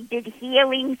 how they did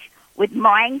healings with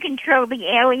mind controlling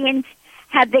aliens.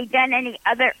 Have they done any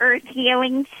other Earth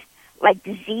healings, like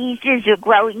diseases or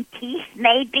growing teeth,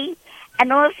 maybe?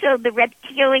 And also the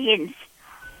reptilians.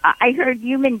 I heard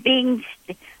human beings...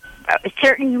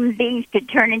 certain human beings could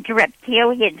turn into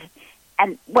reptilians.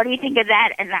 And what do you think of that?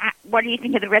 And what do you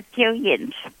think of the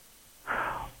reptilians?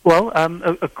 Well,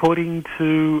 according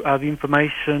to the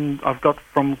information I've got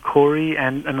from Corey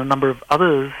and a number of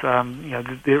others,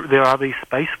 there are these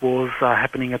space wars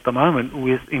happening at the moment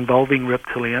involving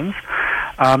reptilians.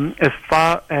 As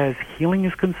far as healing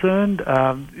is concerned,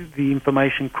 the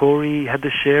information Corey had to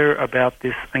share about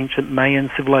this ancient Mayan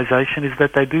civilization is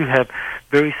that they do have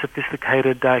very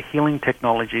sophisticated healing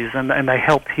technologies, and they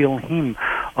helped heal him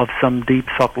of some deep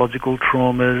psychological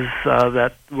traumas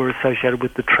that were associated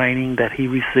with the training that he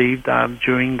received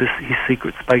during his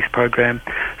secret space program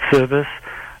service.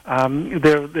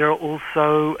 There are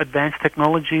also advanced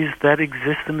technologies that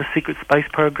exist in the secret space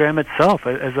program itself.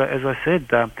 As I said,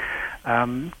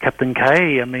 Captain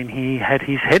K, he had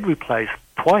his head replaced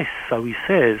twice, so he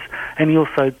says, and he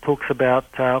also talks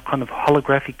about kind of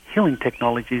holographic healing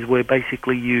technologies, where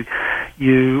basically you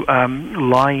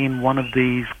lie in one of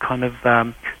these kind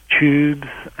of tubes,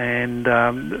 and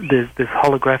there's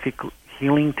holographic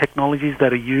healing technologies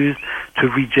that are used to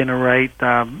regenerate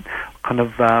kind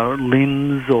of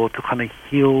limbs, or to kind of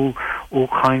heal all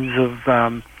kinds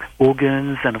of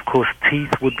organs, and of course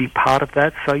teeth would be part of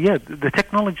that. So yeah, the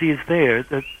technology is there.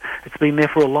 It's been there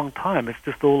for a long time. It's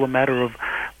just all a matter of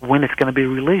when it's going to be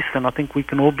released, and I think we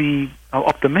can all be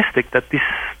optimistic that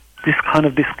this kind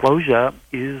of disclosure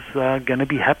is going to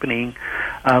be happening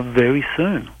very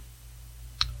soon.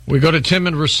 We go to Tim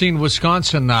in Racine,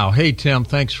 Wisconsin now. Hey, Tim,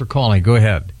 thanks for calling. Go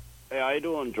ahead. Hey, how you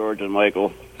doing, George and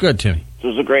Michael? Good, Timmy.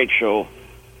 This is a great show.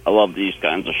 I love these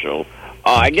kinds of shows.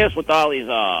 I guess with all these,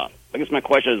 I guess my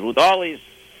question is, with all these,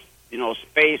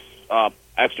 space,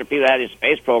 extra people that have these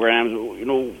space programs,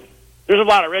 there's a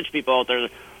lot of rich people out there.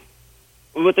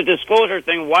 With the disclosure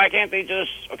thing, why can't they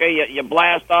just, you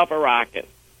blast off a rocket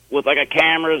with like a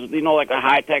cameras, like the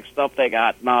high-tech stuff they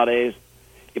got nowadays.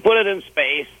 You put it in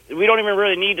space. We don't even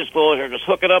really need disclosure. Just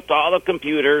hook it up to all the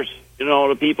computers,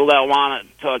 the people that want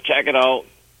it to check it out.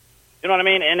 You know what I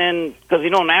mean? And then, because,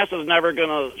 NASA's never going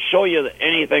to show you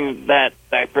anything that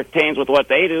pertains with what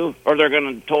they do, or they're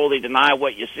going to totally deny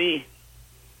what you see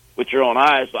with your own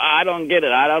eyes. So I don't get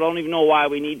it. I don't even know why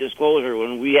we need disclosure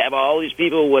when we have all these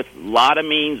people with a lot of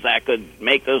means that could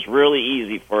make this really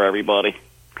easy for everybody.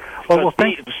 Well,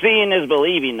 seeing is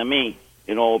believing to me,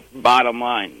 bottom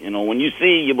line. When you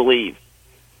see, you believe.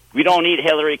 We don't need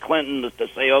Hillary Clinton to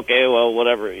say, okay, well,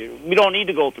 whatever. We don't need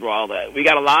to go through all that. We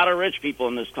got a lot of rich people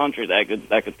in this country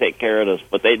that could take care of this,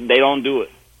 but they don't do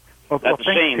it. That's a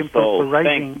shame.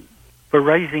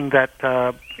 raising that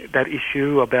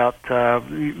issue about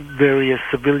various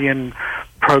civilian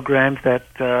programs that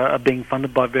are being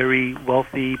funded by very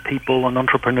wealthy people and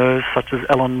entrepreneurs such as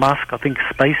Elon Musk. I think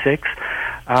SpaceX.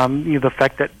 The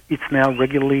fact that it's now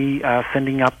regularly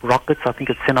sending up rockets. I think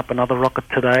it sent up another rocket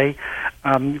today.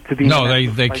 To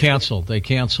the they canceled. They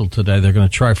canceled today. They're going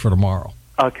to try for tomorrow.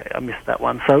 Okay, I missed that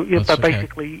one. So, yeah, but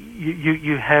basically,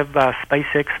 you have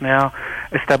SpaceX now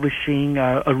establishing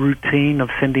a routine of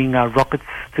sending rockets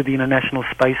to the International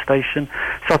Space Station.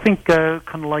 So I think kind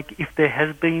of like if there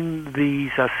has been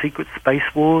these secret space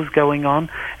wars going on,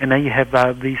 and now you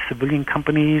have these civilian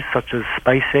companies such as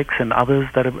SpaceX and others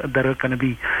that are going to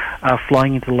be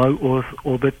flying into low Earth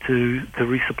orbit to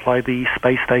resupply the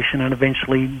space station, and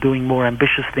eventually doing more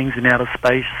ambitious things in outer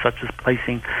space, such as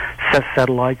placing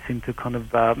satellites into kind of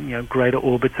greater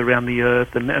orbits around the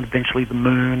Earth and eventually the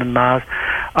Moon and Mars.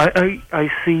 I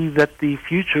see that the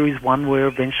future is one where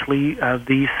eventually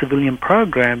these civilian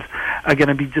programs are going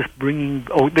to be just they're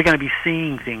going to be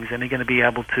seeing things, and they're going to be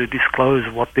able to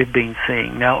disclose what they've been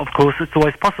seeing. Now, of course, it's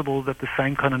always possible that the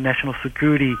same kind of national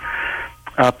security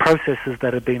processes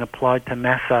that have been applied to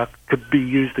NASA could be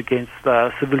used against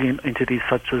civilian entities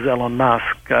such as Elon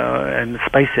Musk and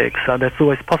SpaceX. That's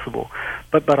always possible.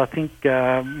 But I think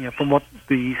from what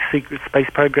the secret space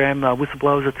program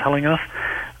whistleblowers are telling us,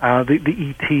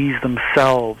 the ETs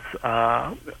themselves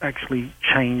are actually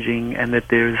changing, and that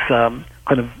there's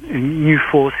kind of a new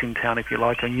force in town, if you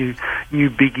like, a new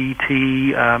big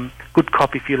ET, good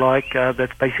cop, if you like,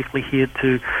 that's basically here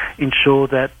to ensure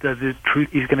that the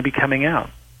truth is going to be coming out.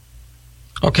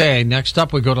 Okay, next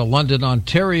up we go to London,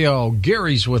 Ontario.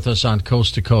 Gary's with us on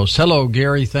Coast to Coast. Hello,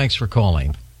 Gary. Thanks for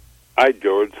calling. Hi,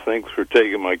 George. Thanks for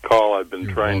taking my call. I've been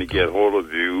trying to get hold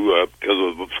of you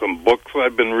because of some books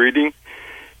I've been reading.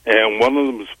 And one of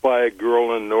them is by a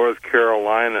girl in North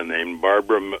Carolina named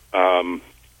Barbara,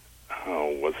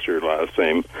 what's her last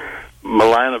name?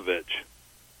 Milanovich.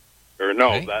 Or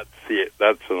no, okay.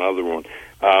 That's another one.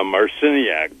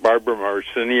 Marciniak, Barbara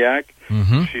Marciniak.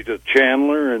 Mm-hmm. She's a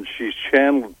channeler, and she's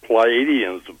channeled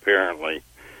Pleiadians, apparently,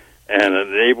 and it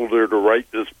enabled her to write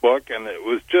this book. And it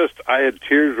was just, I had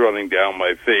tears running down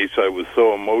my face. I was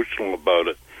so emotional about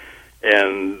it.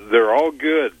 And they're all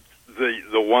good,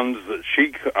 the ones that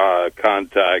she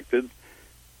contacted.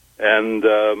 And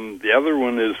the other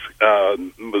one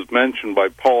was mentioned by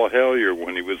Paul Hellyer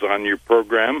when he was on your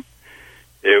program.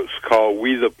 It was called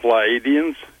We the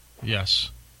Pleiadians. Yes.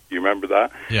 You remember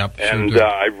that? Yep. And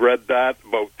I've read that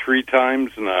about 3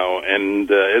 times now, and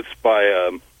it's by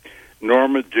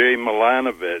Norma J.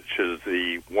 Milanovich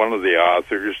is one of the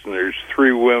authors, and there's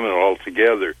 3 women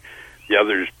altogether. The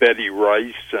other's Betty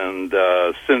Rice and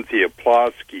Cynthia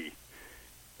Plosky.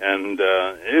 And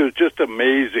it was just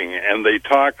amazing, and they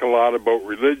talk a lot about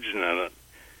religion in it,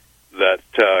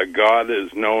 that God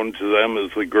is known to them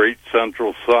as the great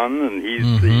central sun, and he's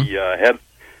mm-hmm.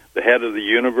 the head of the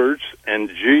universe, and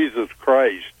Jesus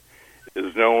Christ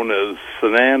is known as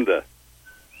Sananda.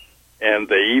 And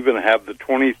they even have the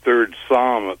 23rd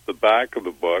Psalm at the back of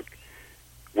the book,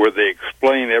 where they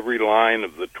explain every line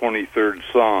of the 23rd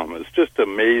Psalm. It's just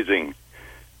amazing,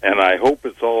 and I hope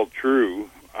it's all true.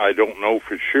 I don't know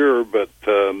for sure, but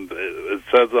it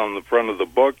says on the front of the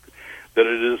book that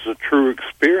it is a true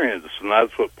experience, and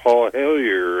that's what Paul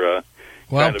Hellyer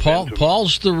well,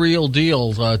 Paul's the real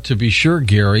deal, to be sure,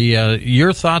 Gary.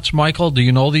 Your thoughts, Michael? Do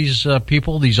you know these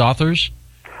people, these authors?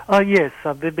 Yes,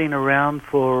 they've been around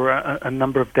for a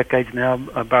number of decades now.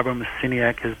 Barbara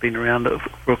Marciniak has been around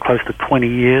for close to 20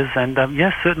 years, and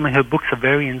yes, certainly her books are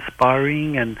very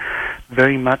inspiring and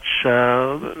very much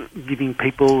giving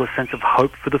people a sense of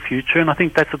hope for the future, and I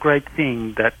think that's a great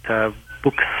thing, that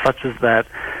books such as that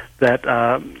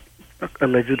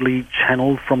allegedly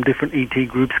channeled from different ET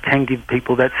groups can give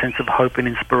people that sense of hope and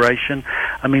inspiration.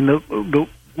 I mean, the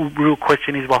real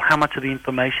question is, well, how much of the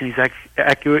information is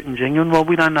accurate and genuine? Well,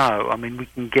 we don't know. I mean, we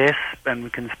can guess, and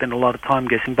we can spend a lot of time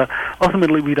guessing, but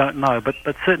ultimately we don't know. But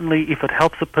certainly if it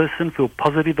helps a person feel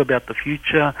positive about the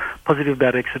future, positive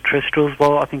about extraterrestrials,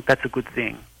 well, I think that's a good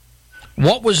thing.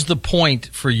 What was the point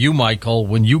for you, Michael,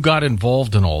 when you got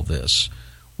involved in all this?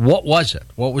 What was it?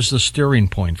 What was the steering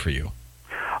point for you?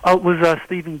 It was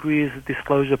Stephen Greer's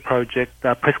Disclosure Project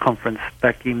press conference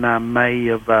back in May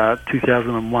of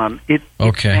 2001. It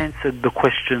answered the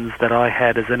questions that I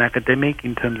had as an academic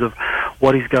in terms of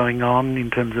what is going on, in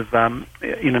terms of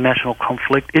international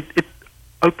conflict. It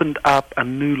opened up a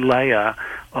new layer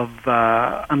of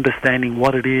understanding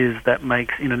what it is that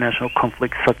makes international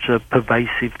conflict such a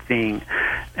pervasive thing.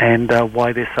 and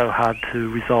why they're so hard to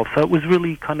resolve. So it was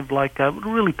really kind of like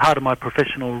really part of my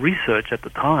professional research at the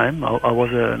time. I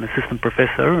was an assistant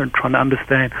professor and trying to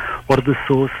understand what are the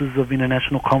sources of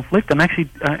international conflict, and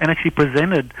actually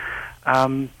presented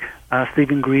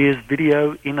Stephen Greer's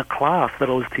video in a class that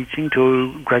I was teaching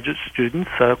to graduate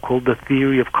students called The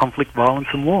Theory of Conflict, Violence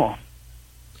and War.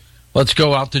 Let's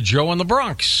go out to Joe in the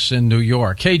Bronx in New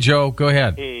York. Hey, Joe, go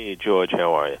ahead. Hey, George,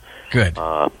 how are you? Good.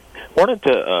 Wanted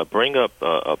to bring up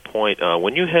a point.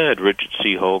 When you had Richard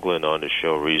C. Hoagland on the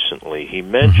show recently, he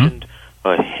mentioned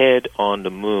a head on the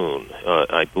moon.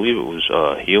 I believe it was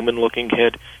a human-looking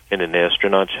head in an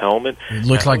astronaut's helmet. It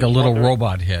looked like a little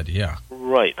robot head, yeah.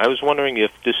 Right. I was wondering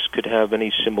if this could have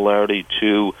any similarity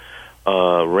to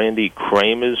Randy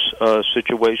Kramer's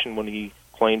situation when he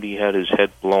claimed he had his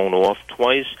head blown off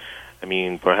twice. I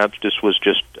mean, perhaps this was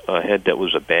just a head that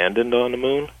was abandoned on the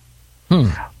moon?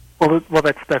 Well,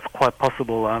 that's quite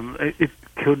possible. It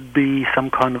could be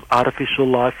some kind of artificial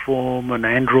life form, an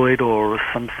android or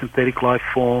some synthetic life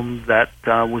form that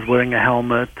was wearing a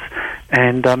helmet,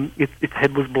 and its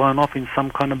head was blown off in some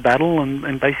kind of battle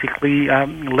and basically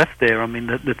left there. I mean,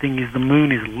 the thing is, the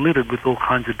moon is littered with all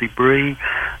kinds of debris.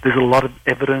 There's a lot of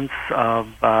evidence of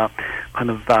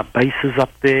bases up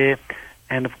there.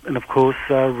 And of course,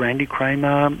 Randy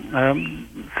Kramer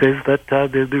says that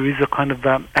there is a kind of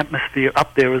atmosphere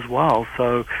up there as well.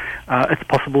 So it's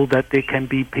possible that there can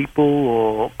be people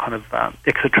or kind of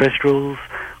extraterrestrials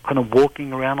kind of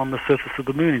walking around on the surface of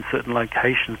the moon in certain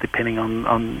locations, depending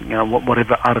on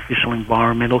whatever artificial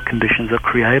environmental conditions are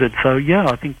created. So yeah,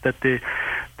 I think that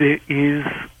there is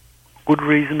good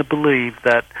reason to believe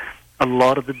that a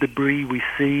lot of the debris we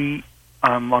see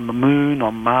on the moon,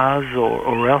 on Mars,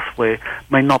 or elsewhere,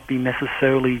 may not be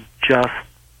necessarily just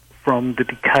from the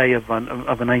decay of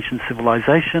an ancient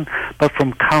civilization, but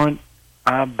from current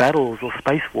battles or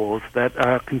space wars that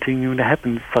are continuing to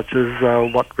happen, such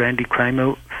as what Randy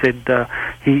Kramer said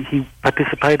he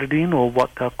participated in, or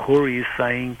what Corey is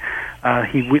saying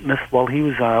he witnessed while he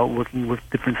was working with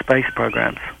different space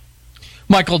programs.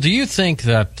 Michael, do you think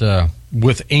that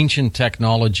with ancient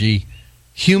technology,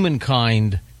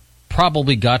 humankind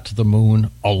probably got to the moon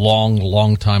a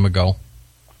long time ago?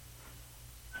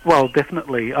 Well,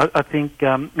 definitely. I think,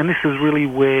 and this is really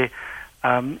where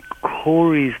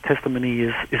Corey's testimony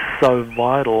is so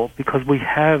vital, because we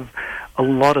have a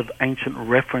lot of ancient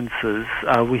references.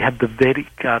 We have the Vedic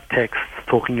texts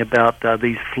talking about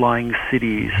these flying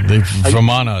cities. The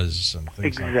Vimanas and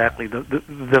things exactly, like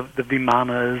that. the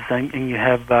Vimanas, and you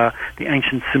have the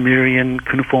ancient Sumerian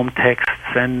cuneiform texts,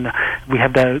 and we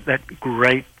have that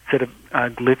great set of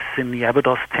glyphs in the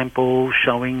Abydos temple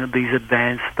showing these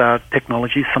advanced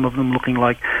technologies, some of them looking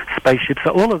like spaceships.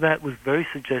 So all of that was very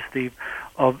suggestive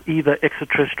of either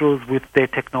extraterrestrials with their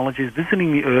technologies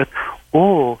visiting the Earth,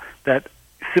 or that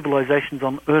civilizations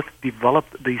on Earth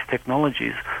developed these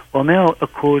technologies. Well, now,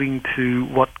 according to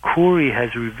what Corey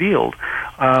has revealed,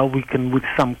 we can with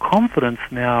some confidence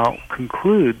now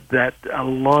conclude that a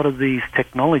lot of these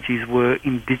technologies were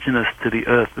indigenous to the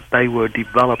Earth, that they were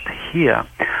developed here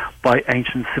by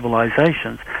ancient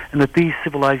civilizations, and that these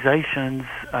civilizations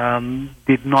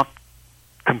did not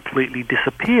completely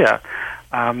disappear.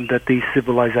 That these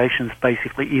civilizations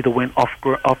basically either went off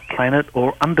planet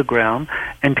or underground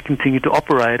and continued to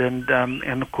operate. And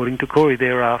according to Corey,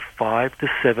 there are 5 to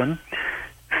 7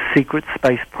 secret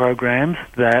space programs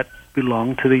that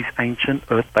belong to these ancient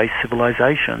Earth-based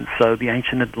civilizations. So the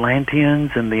ancient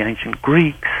Atlanteans and the ancient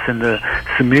Greeks and the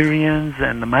Sumerians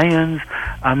and the Mayans,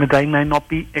 they may not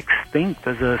be extinct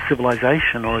as a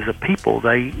civilization or as a people.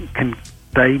 They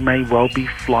may well be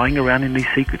flying around in these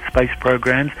secret space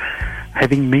programs,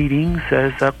 having meetings,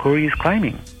 as Corey is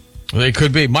claiming. They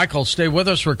could be. Michael, stay with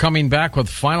us. We're coming back with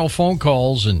final phone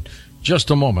calls in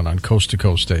just a moment on Coast to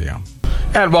Coast AM.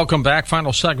 And welcome back.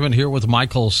 Final segment here with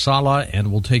Michael Salla, and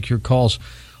we'll take your calls.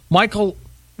 Michael,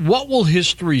 what will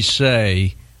history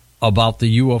say about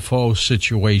the UFO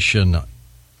situation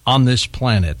on this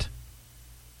planet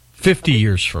 50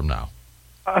 years from now?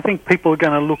 I think people are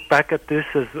going to look back at this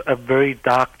as a very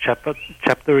dark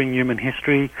chapter in human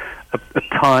history, a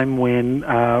time when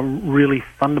really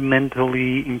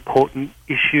fundamentally important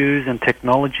issues and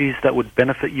technologies that would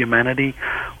benefit humanity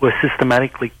were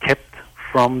systematically kept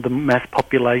from the mass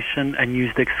population and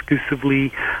used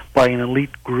exclusively by an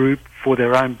elite group for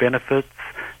their own benefits,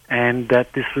 and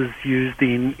that this was used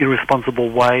in irresponsible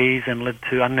ways and led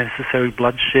to unnecessary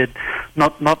bloodshed,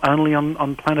 not only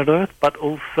on planet Earth, but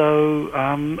also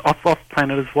off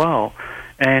planet as well.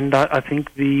 And I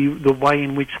think the way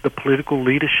in which the political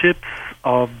leaderships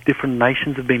of different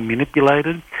nations have been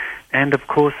manipulated and of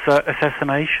course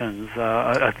assassinations.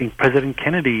 I think President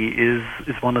Kennedy is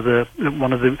one of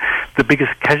the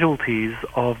biggest casualties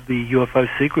of the UFO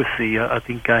secrecy. I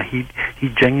think he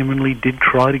genuinely did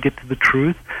try to get to the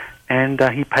truth, and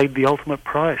he paid the ultimate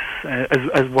price,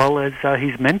 as well as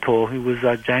his mentor, who was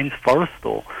James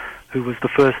Forrestal, who was the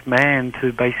first man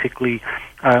to basically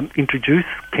introduce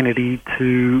Kennedy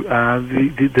to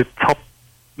the top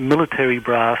military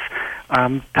brass,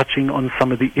 touching on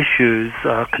some of the issues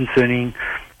concerning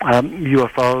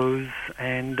UFOs.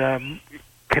 And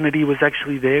Kennedy was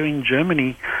actually there in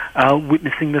Germany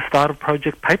witnessing the start of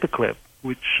Project Paperclip,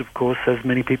 which, of course, as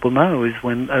many people know, is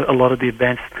when a lot of the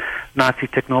advanced Nazi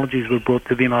technologies were brought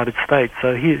to the United States.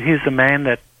 So here's a man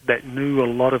that knew a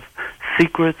lot of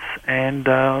secrets and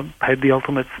paid the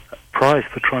ultimate price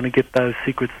for trying to get those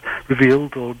secrets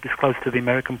revealed or disclosed to the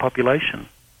American population.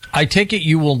 I take it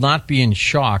you will not be in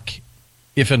shock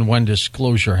if and when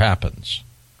disclosure happens.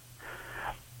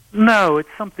 No, it's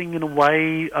something in a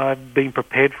way I've been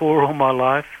prepared for all my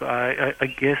life.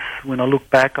 I guess when I look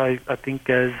back, I think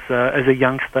as a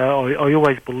youngster, I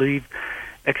always believed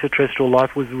extraterrestrial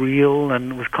life was real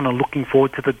and was kind of looking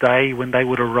forward to the day when they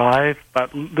would arrive.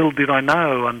 But little did I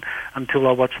know until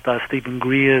I watched Stephen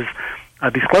Greer's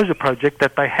Disclosure Project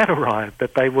that they had arrived,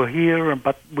 that they were here,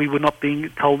 but we were not being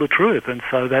told the truth. And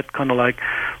so that kind of like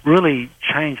really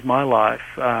changed my life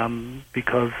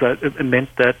because it meant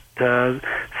that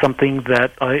something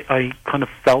that I kind of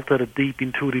felt at a deep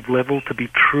intuitive level to be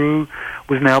true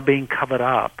was now being covered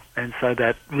up. And so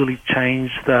that really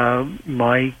changed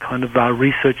my kind of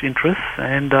research interests,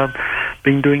 and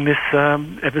been doing this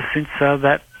ever since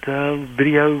that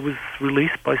video was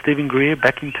released by Stephen Greer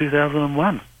back in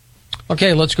 2001.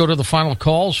 Okay, let's go to the final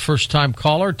calls. First-time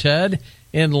caller, Ted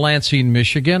in Lansing,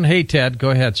 Michigan. Hey, Ted, go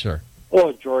ahead, sir.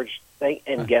 Hello, George,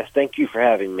 guest. Thank you for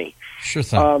having me. Sure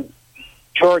thing.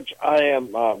 George, I am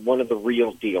one of the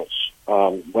real deals.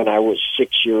 When I was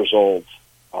 6 years old,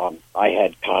 I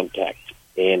had contact,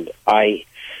 and I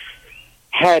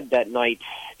had that night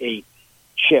a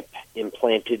chip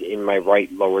implanted in my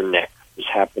right lower neck. This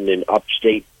happened in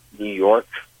upstate New York.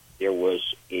 There was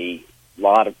a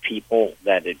lot of people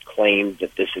that had claimed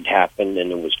that this had happened,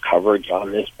 and there was coverage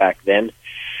on this back then.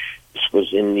 This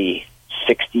was in the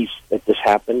 60s that this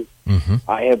happened. Mm-hmm.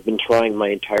 I have been trying my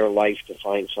entire life to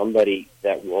find somebody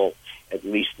that will at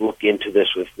least look into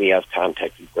this with me. I've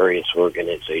contacted various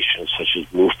organizations such as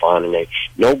MUFON, and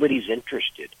nobody's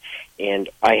interested. And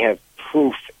I have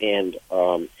proof, and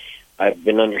I've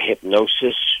been under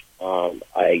hypnosis.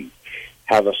 I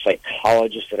have a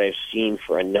psychologist that I've seen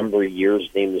for a number of years.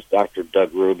 His name is Dr.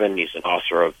 Doug Rubin. He's an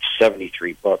author of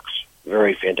 73 books.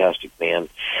 Very fantastic man.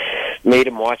 Made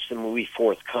him watch the movie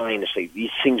Fourth Kind to say,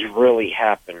 these things really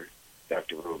happen,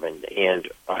 Dr. Rubin. And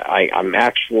I'm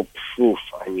actual proof.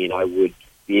 I mean, I would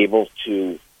be able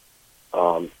to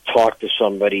talk to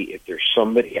somebody, if there's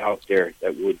somebody out there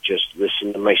that would just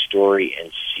listen to my story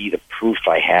and see the proof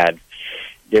I had.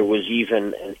 There was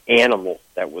even an animal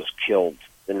that was killed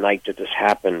the night that this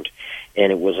happened,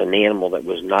 and it was an animal that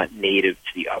was not native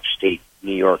to the upstate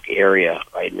New York area.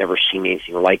 I had never seen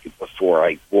anything like it before.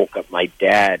 I woke up my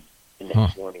dad the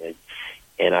next morning,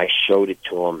 and I showed it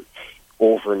to him.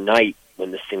 Overnight,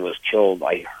 when this thing was killed,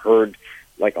 I heard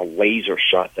like a laser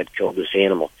shot that killed this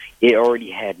animal. It already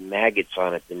had maggots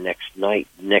on it the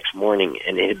next morning,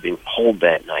 and it had been pulled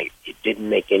that night. It didn't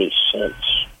make any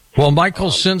sense. Well,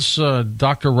 Michael, since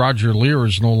Dr. Roger Lear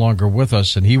is no longer with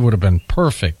us, and he would have been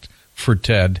perfect for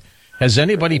Ted, has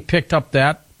anybody picked up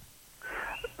that?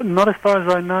 Not as far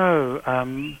as I know.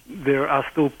 There are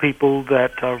still people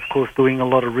that are, of course, doing a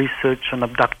lot of research on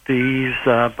abductees,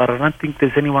 but I don't think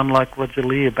there's anyone like Roger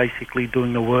Lear basically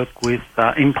doing the work with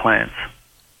implants.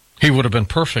 He would have been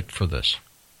perfect for this.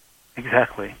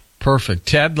 Exactly. Perfect.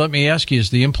 Ted, let me ask you, is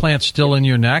the implant still in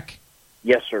your neck?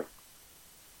 Yes, sir.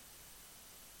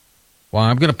 Well,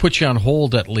 I'm going to put you on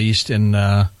hold at least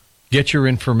and get your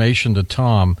information to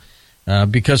Tom,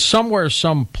 because somewhere,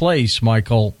 someplace,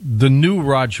 Michael, the new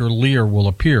Roger Lear will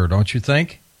appear, don't you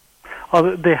think?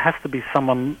 Oh, there has to be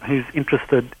someone who's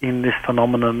interested in this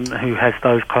phenomenon, who has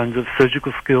those kinds of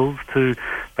surgical skills to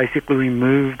basically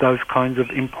remove those kinds of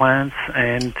implants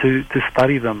and to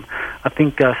study them. I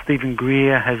think Stephen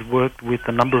Greer has worked with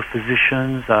a number of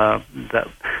physicians. That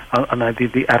I know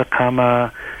the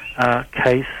Atacama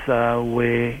case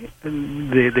where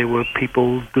there were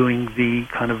people doing the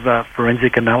kind of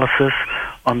forensic analysis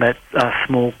on that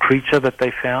small creature that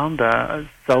they found.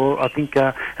 So I think,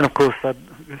 and of course,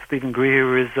 Stephen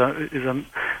Greer is a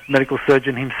medical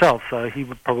surgeon himself, so he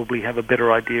would probably have a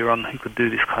better idea on who could do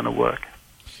this kind of work.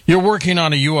 You're working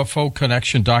on a UFO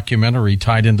connection documentary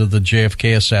tied into the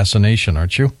JFK assassination,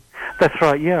 aren't you? That's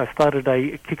right, yeah. I started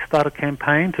a Kickstarter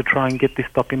campaign to try and get this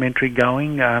documentary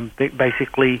going.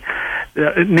 Basically,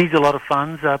 it needs a lot of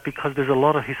funds because there's a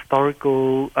lot of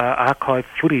historical archive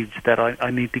footage that I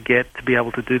need to get to be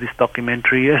able to do this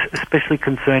documentary, especially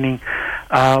concerning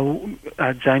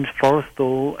James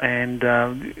Forrestal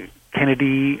and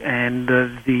Kennedy and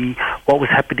what was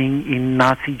happening in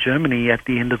Nazi Germany at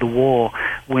the end of the war,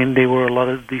 when there were a lot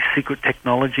of these secret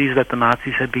technologies that the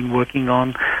Nazis had been working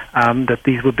on, that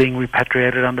these were being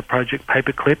repatriated under Project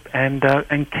Paperclip,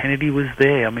 and Kennedy was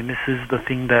there. I mean, this is the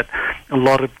thing that a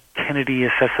lot of Kennedy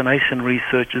assassination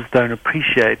researchers don't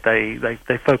appreciate.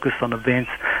 They focus on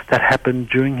events that happened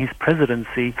during his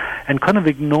presidency and kind of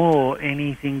ignore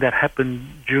anything that happened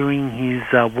during his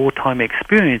wartime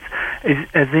experience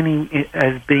as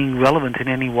being relevant in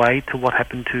any way to what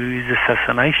happened to his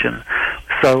assassination.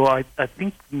 So I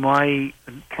think my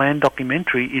planned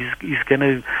documentary is going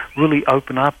to really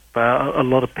open up a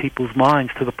lot of people's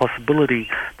minds to the possibility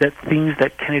that things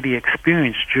that Kennedy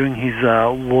experienced during his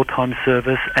wartime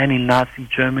service and in Nazi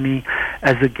Germany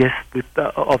as a guest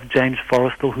of James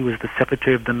Forrestal, who was the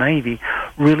Secretary of the Navy,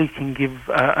 really can give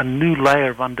a new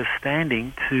layer of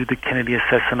understanding to the Kennedy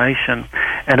assassination.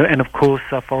 And of course,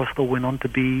 Forrestal went on to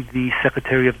be the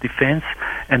Secretary of Defense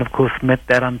and, of course, met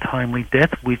that untimely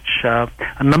death, which a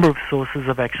number of sources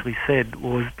have actually said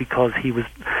was because he was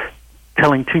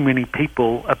telling too many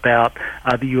people about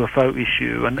the UFO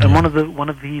issue. And one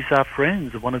of his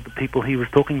friends, one of the people he was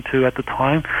talking to at the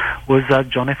time, was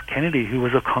John F. Kennedy, who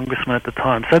was a congressman at the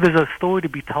time. So there's a story to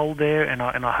be told there, and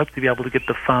I hope to be able to get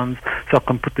the funds so I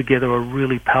can put together a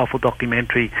really powerful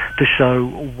documentary to show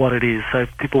what it is. So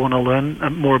if people want to learn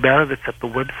more about it, it's at the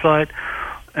website,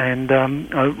 and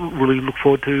I really look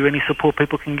forward to any support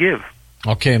people can give.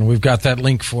 Okay, and we've got that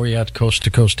link for you at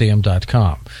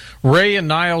coasttocoastam.com. Ray in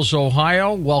Niles,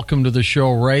 Ohio, welcome to the show,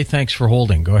 Ray. Thanks for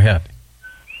holding. Go ahead.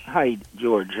 Hi,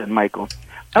 George and Michael.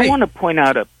 Hey. I want to point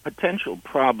out a potential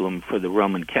problem for the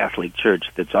Roman Catholic Church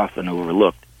that's often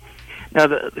overlooked. Now,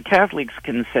 the Catholics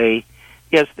can say,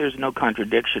 yes, there's no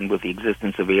contradiction with the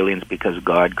existence of aliens because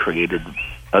God created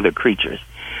other creatures.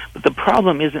 But the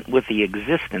problem isn't with the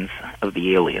existence of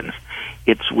the aliens.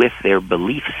 It's with their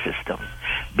belief system.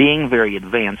 Being very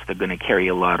advanced, they're going to carry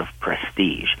a lot of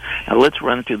prestige. Now, let's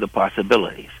run through the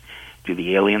possibilities. Do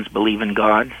the aliens believe in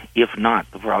God? If not,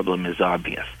 the problem is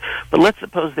obvious. But let's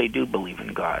suppose they do believe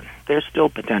in God. There's still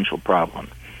potential problem.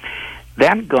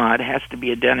 That God has to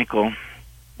be identical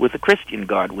with the Christian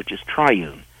God, which is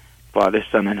triune. Father,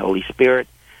 Son, and Holy Spirit.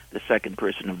 The second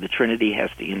person of the Trinity has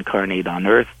to incarnate on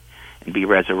earth and be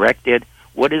resurrected.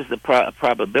 What is the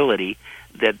probability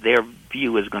that their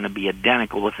view is going to be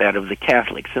identical with that of the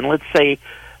Catholics? And let's say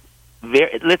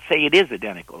it is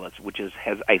identical, which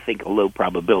has, I think, a low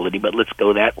probability, but let's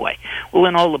go that way. Well,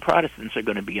 then all the Protestants are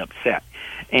going to be upset.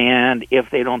 And if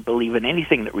they don't believe in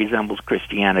anything that resembles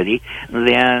Christianity,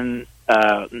 then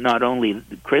not only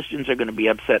the Christians are going to be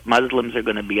upset, Muslims are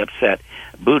going to be upset,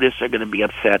 Buddhists are going to be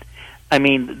upset. I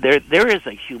mean, there is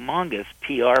a humongous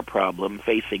PR problem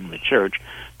facing the church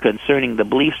concerning the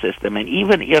belief system. And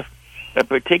even if a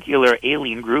particular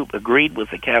alien group agreed with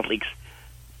the Catholics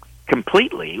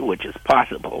completely, which is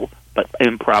possible, but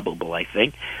improbable, I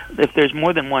think, if there's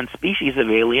more than one species of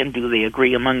alien, do they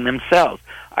agree among themselves?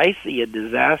 I see a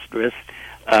disastrous,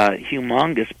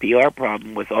 humongous PR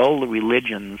problem with all the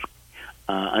religions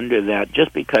under that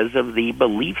just because of the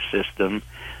belief system,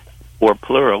 or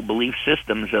plural, belief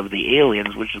systems of the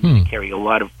aliens, which is going to carry a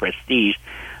lot of prestige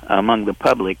among the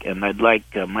public. And I'd like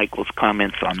Michael's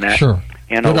comments on that. Sure.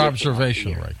 And good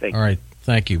observation, Ray. All right.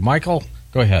 Thank you. Michael,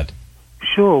 go ahead.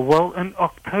 Sure. Well, on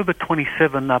October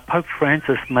 27, Pope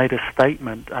Francis made a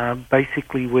statement,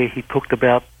 basically where he talked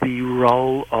about the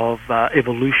role of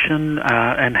evolution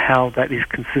and how that is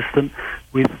consistent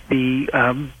with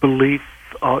the belief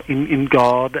in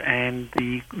God and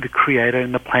the Creator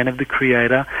and the plan of the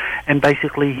Creator. And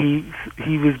basically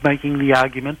he was making the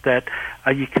argument that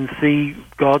you can see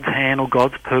God's hand or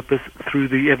God's purpose through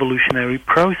the evolutionary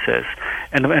process.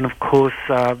 And of course,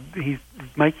 he's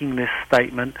making this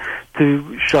statement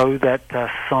to show that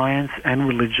science and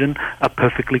religion are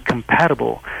perfectly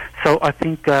compatible. So I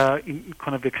think in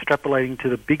kind of extrapolating to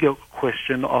the bigger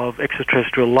question of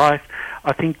extraterrestrial life,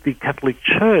 I think the Catholic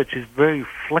Church is very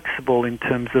flexible in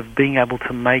terms of being able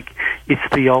to make its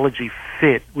theology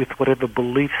fit with whatever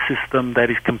belief system that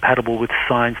is compatible with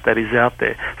science that is out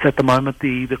there. So at the moment,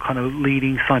 the kind of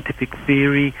leading scientific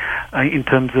theory in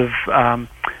terms of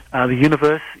the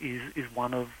universe is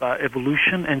one of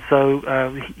evolution, and so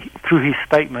through his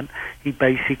statement, he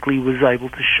basically was able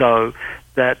to show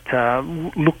that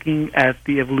looking at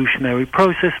the evolutionary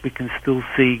process, we can still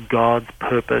see God's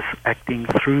purpose acting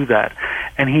through that.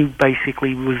 And he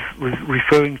basically was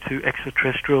referring to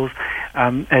extraterrestrials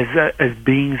as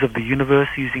beings of the universe,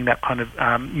 using that kind of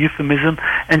euphemism,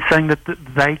 and saying that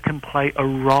they can play a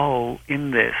role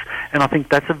in this. And I think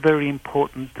that's a very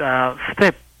important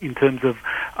step in terms of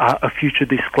a future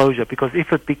disclosure, because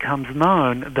if it becomes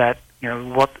known that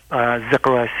what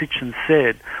Zecharia Sitchin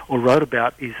said or wrote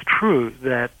about is true,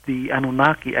 that the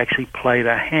Anunnaki actually played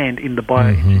a hand in the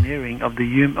bioengineering of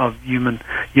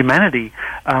humanity,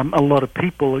 a lot of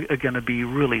people are going to be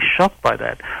really shocked by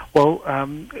that. Well,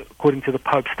 according to the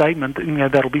Pope's statement,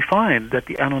 that'll be fine, that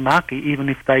the Anunnaki, even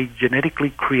if they genetically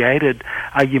created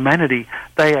humanity,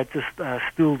 they are just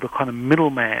still the kind of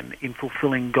middleman in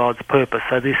fulfilling God's purpose.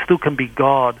 So there still can be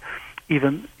God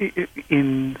even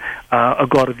in a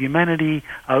God of humanity,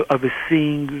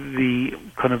 overseeing the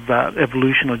kind of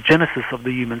evolution or genesis of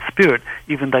the human spirit,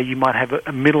 even though you might have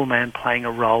a middleman playing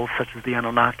a role, such as the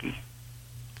Anunnaki.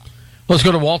 Let's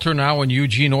go to Walter now in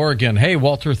Eugene, Oregon. Hey,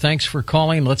 Walter, thanks for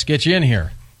calling. Let's get you in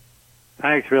here.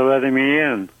 Thanks for letting me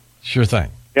in. Sure thing.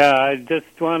 Yeah, I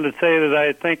just wanted to say that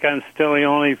I think I'm still the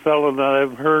only fellow that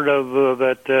I've heard of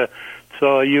that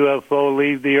saw a UFO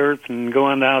leave the Earth and go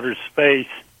into outer space.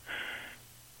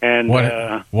 And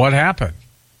what happened?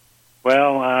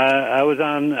 Well, I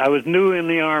was new in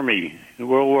the Army in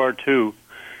World War II,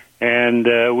 and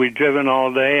we'd driven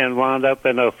all day and wound up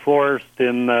in a forest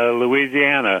in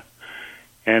Louisiana.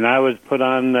 And I was put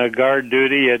on guard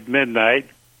duty at midnight.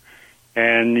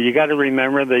 And you got to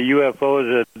remember the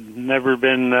UFOs had never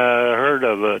been heard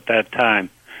of at that time.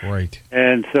 Right.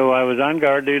 And so I was on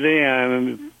guard duty,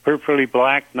 and a perfectly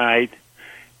black night.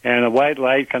 And a white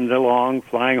light comes along,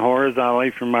 flying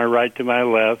horizontally from my right to my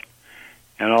left,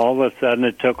 and all of a sudden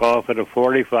it took off at a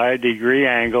 45-degree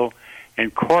angle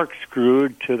and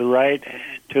corkscrewed to the right,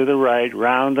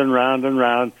 round and round and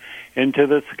round into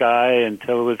the sky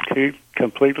until it was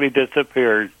completely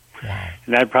disappeared. Wow.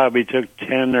 And that probably took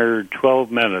 10 or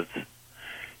 12 minutes. And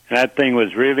that thing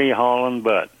was really hauling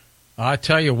butt. I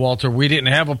tell you, Walter, we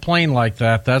didn't have a plane like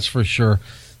that, that's for sure.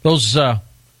 Those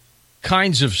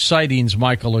kinds of sightings,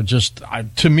 Michael, are just,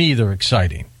 to me, they're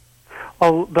exciting.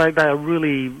 Oh, they are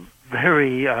really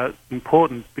very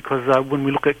important, because when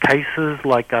we look at cases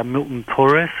like Milton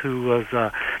Torres, who was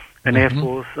an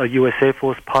a U.S. Air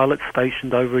Force pilot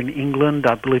stationed over in England,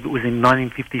 I believe it was in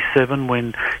 1957,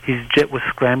 when his jet was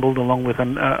scrambled along with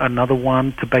another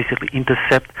one to basically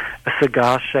intercept a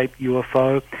cigar-shaped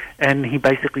UFO, and he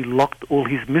basically locked all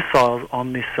his missiles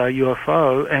on this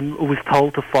UFO and was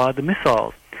told to fire the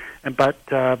missiles. But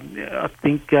I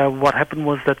think what happened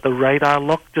was that the radar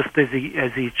lock, just as he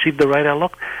achieved the radar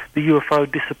lock, the UFO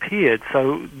disappeared.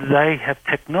 So they have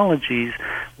technologies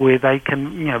where they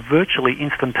can, virtually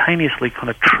instantaneously kind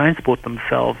of transport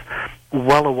themselves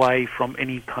well away from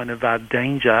any kind of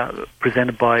danger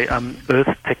presented by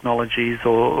Earth technologies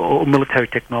or military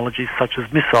technologies such as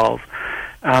missiles.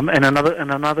 And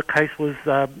another case was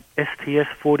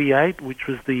STS-48, which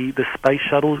was the space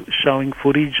shuttle showing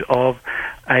footage of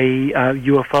a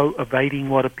UFO evading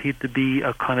what appeared to be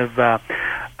a kind of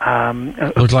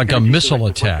looked like a missile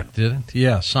attack, did it?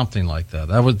 Yeah, something like that.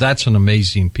 That's an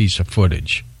amazing piece of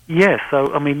footage. Yes,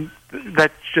 so I mean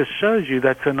that just shows you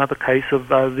that's another case of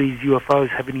these UFOs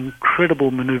having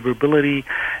incredible maneuverability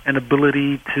and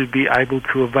ability to be able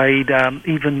to evade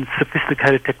even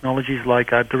sophisticated technologies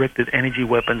like directed energy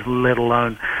weapons, let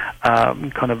alone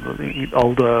kind of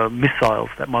older missiles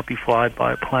that might be fired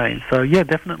by a plane. So yeah,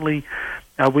 definitely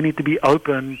we need to be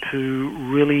open to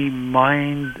really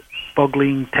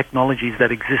mind-boggling technologies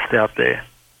that exist out there.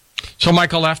 So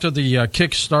Michael, after the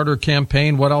Kickstarter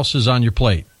campaign, what else is on your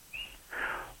plate?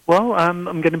 Well, I'm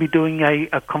going to be doing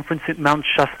a conference at Mount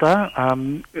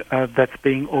Shasta that's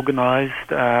being organized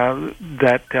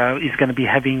that is going to be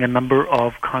having a number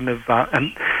of kind of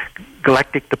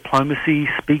galactic diplomacy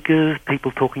speakers,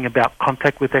 people talking about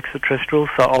contact with extraterrestrials.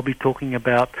 So I'll be talking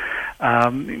about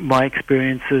my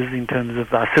experiences in terms of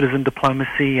citizen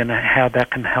diplomacy and how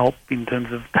that can help in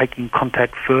terms of taking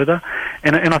contact further.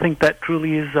 And I think that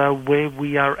truly is where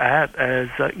we are at as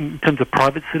in terms of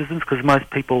private citizens, because most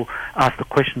people ask the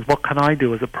questions, what can I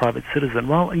do as a private citizen?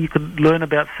 Well, you could learn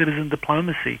about citizen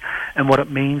diplomacy and what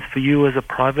it means for you as a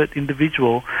private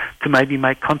individual to maybe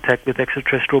make contact with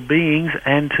extraterrestrial beings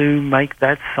and to make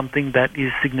that something that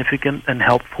is significant and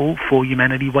helpful for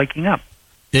humanity waking up.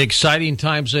 Exciting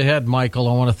times ahead, Michael.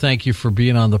 I want to thank you for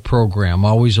being on the program.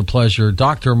 Always a pleasure.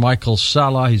 Dr. Michael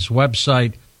Salla, his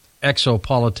website,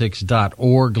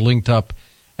 exopolitics.org, linked up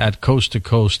at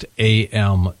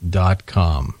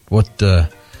coasttocoastam.com. What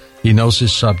He knows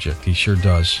his subject. He sure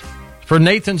does. For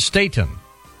Nathan Staten,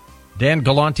 Dan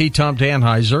Galante, Tom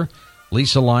Danheiser,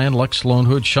 Lisa Lyon, Lex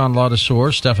Lonehood, Sean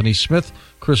Ladasor, Stephanie Smith,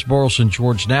 Chris Borelson,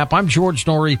 George Knapp. I'm George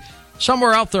Noory,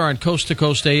 somewhere out there on Coast to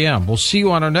Coast AM. We'll see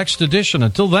you on our next edition.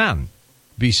 Until then,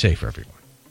 be safe, everyone.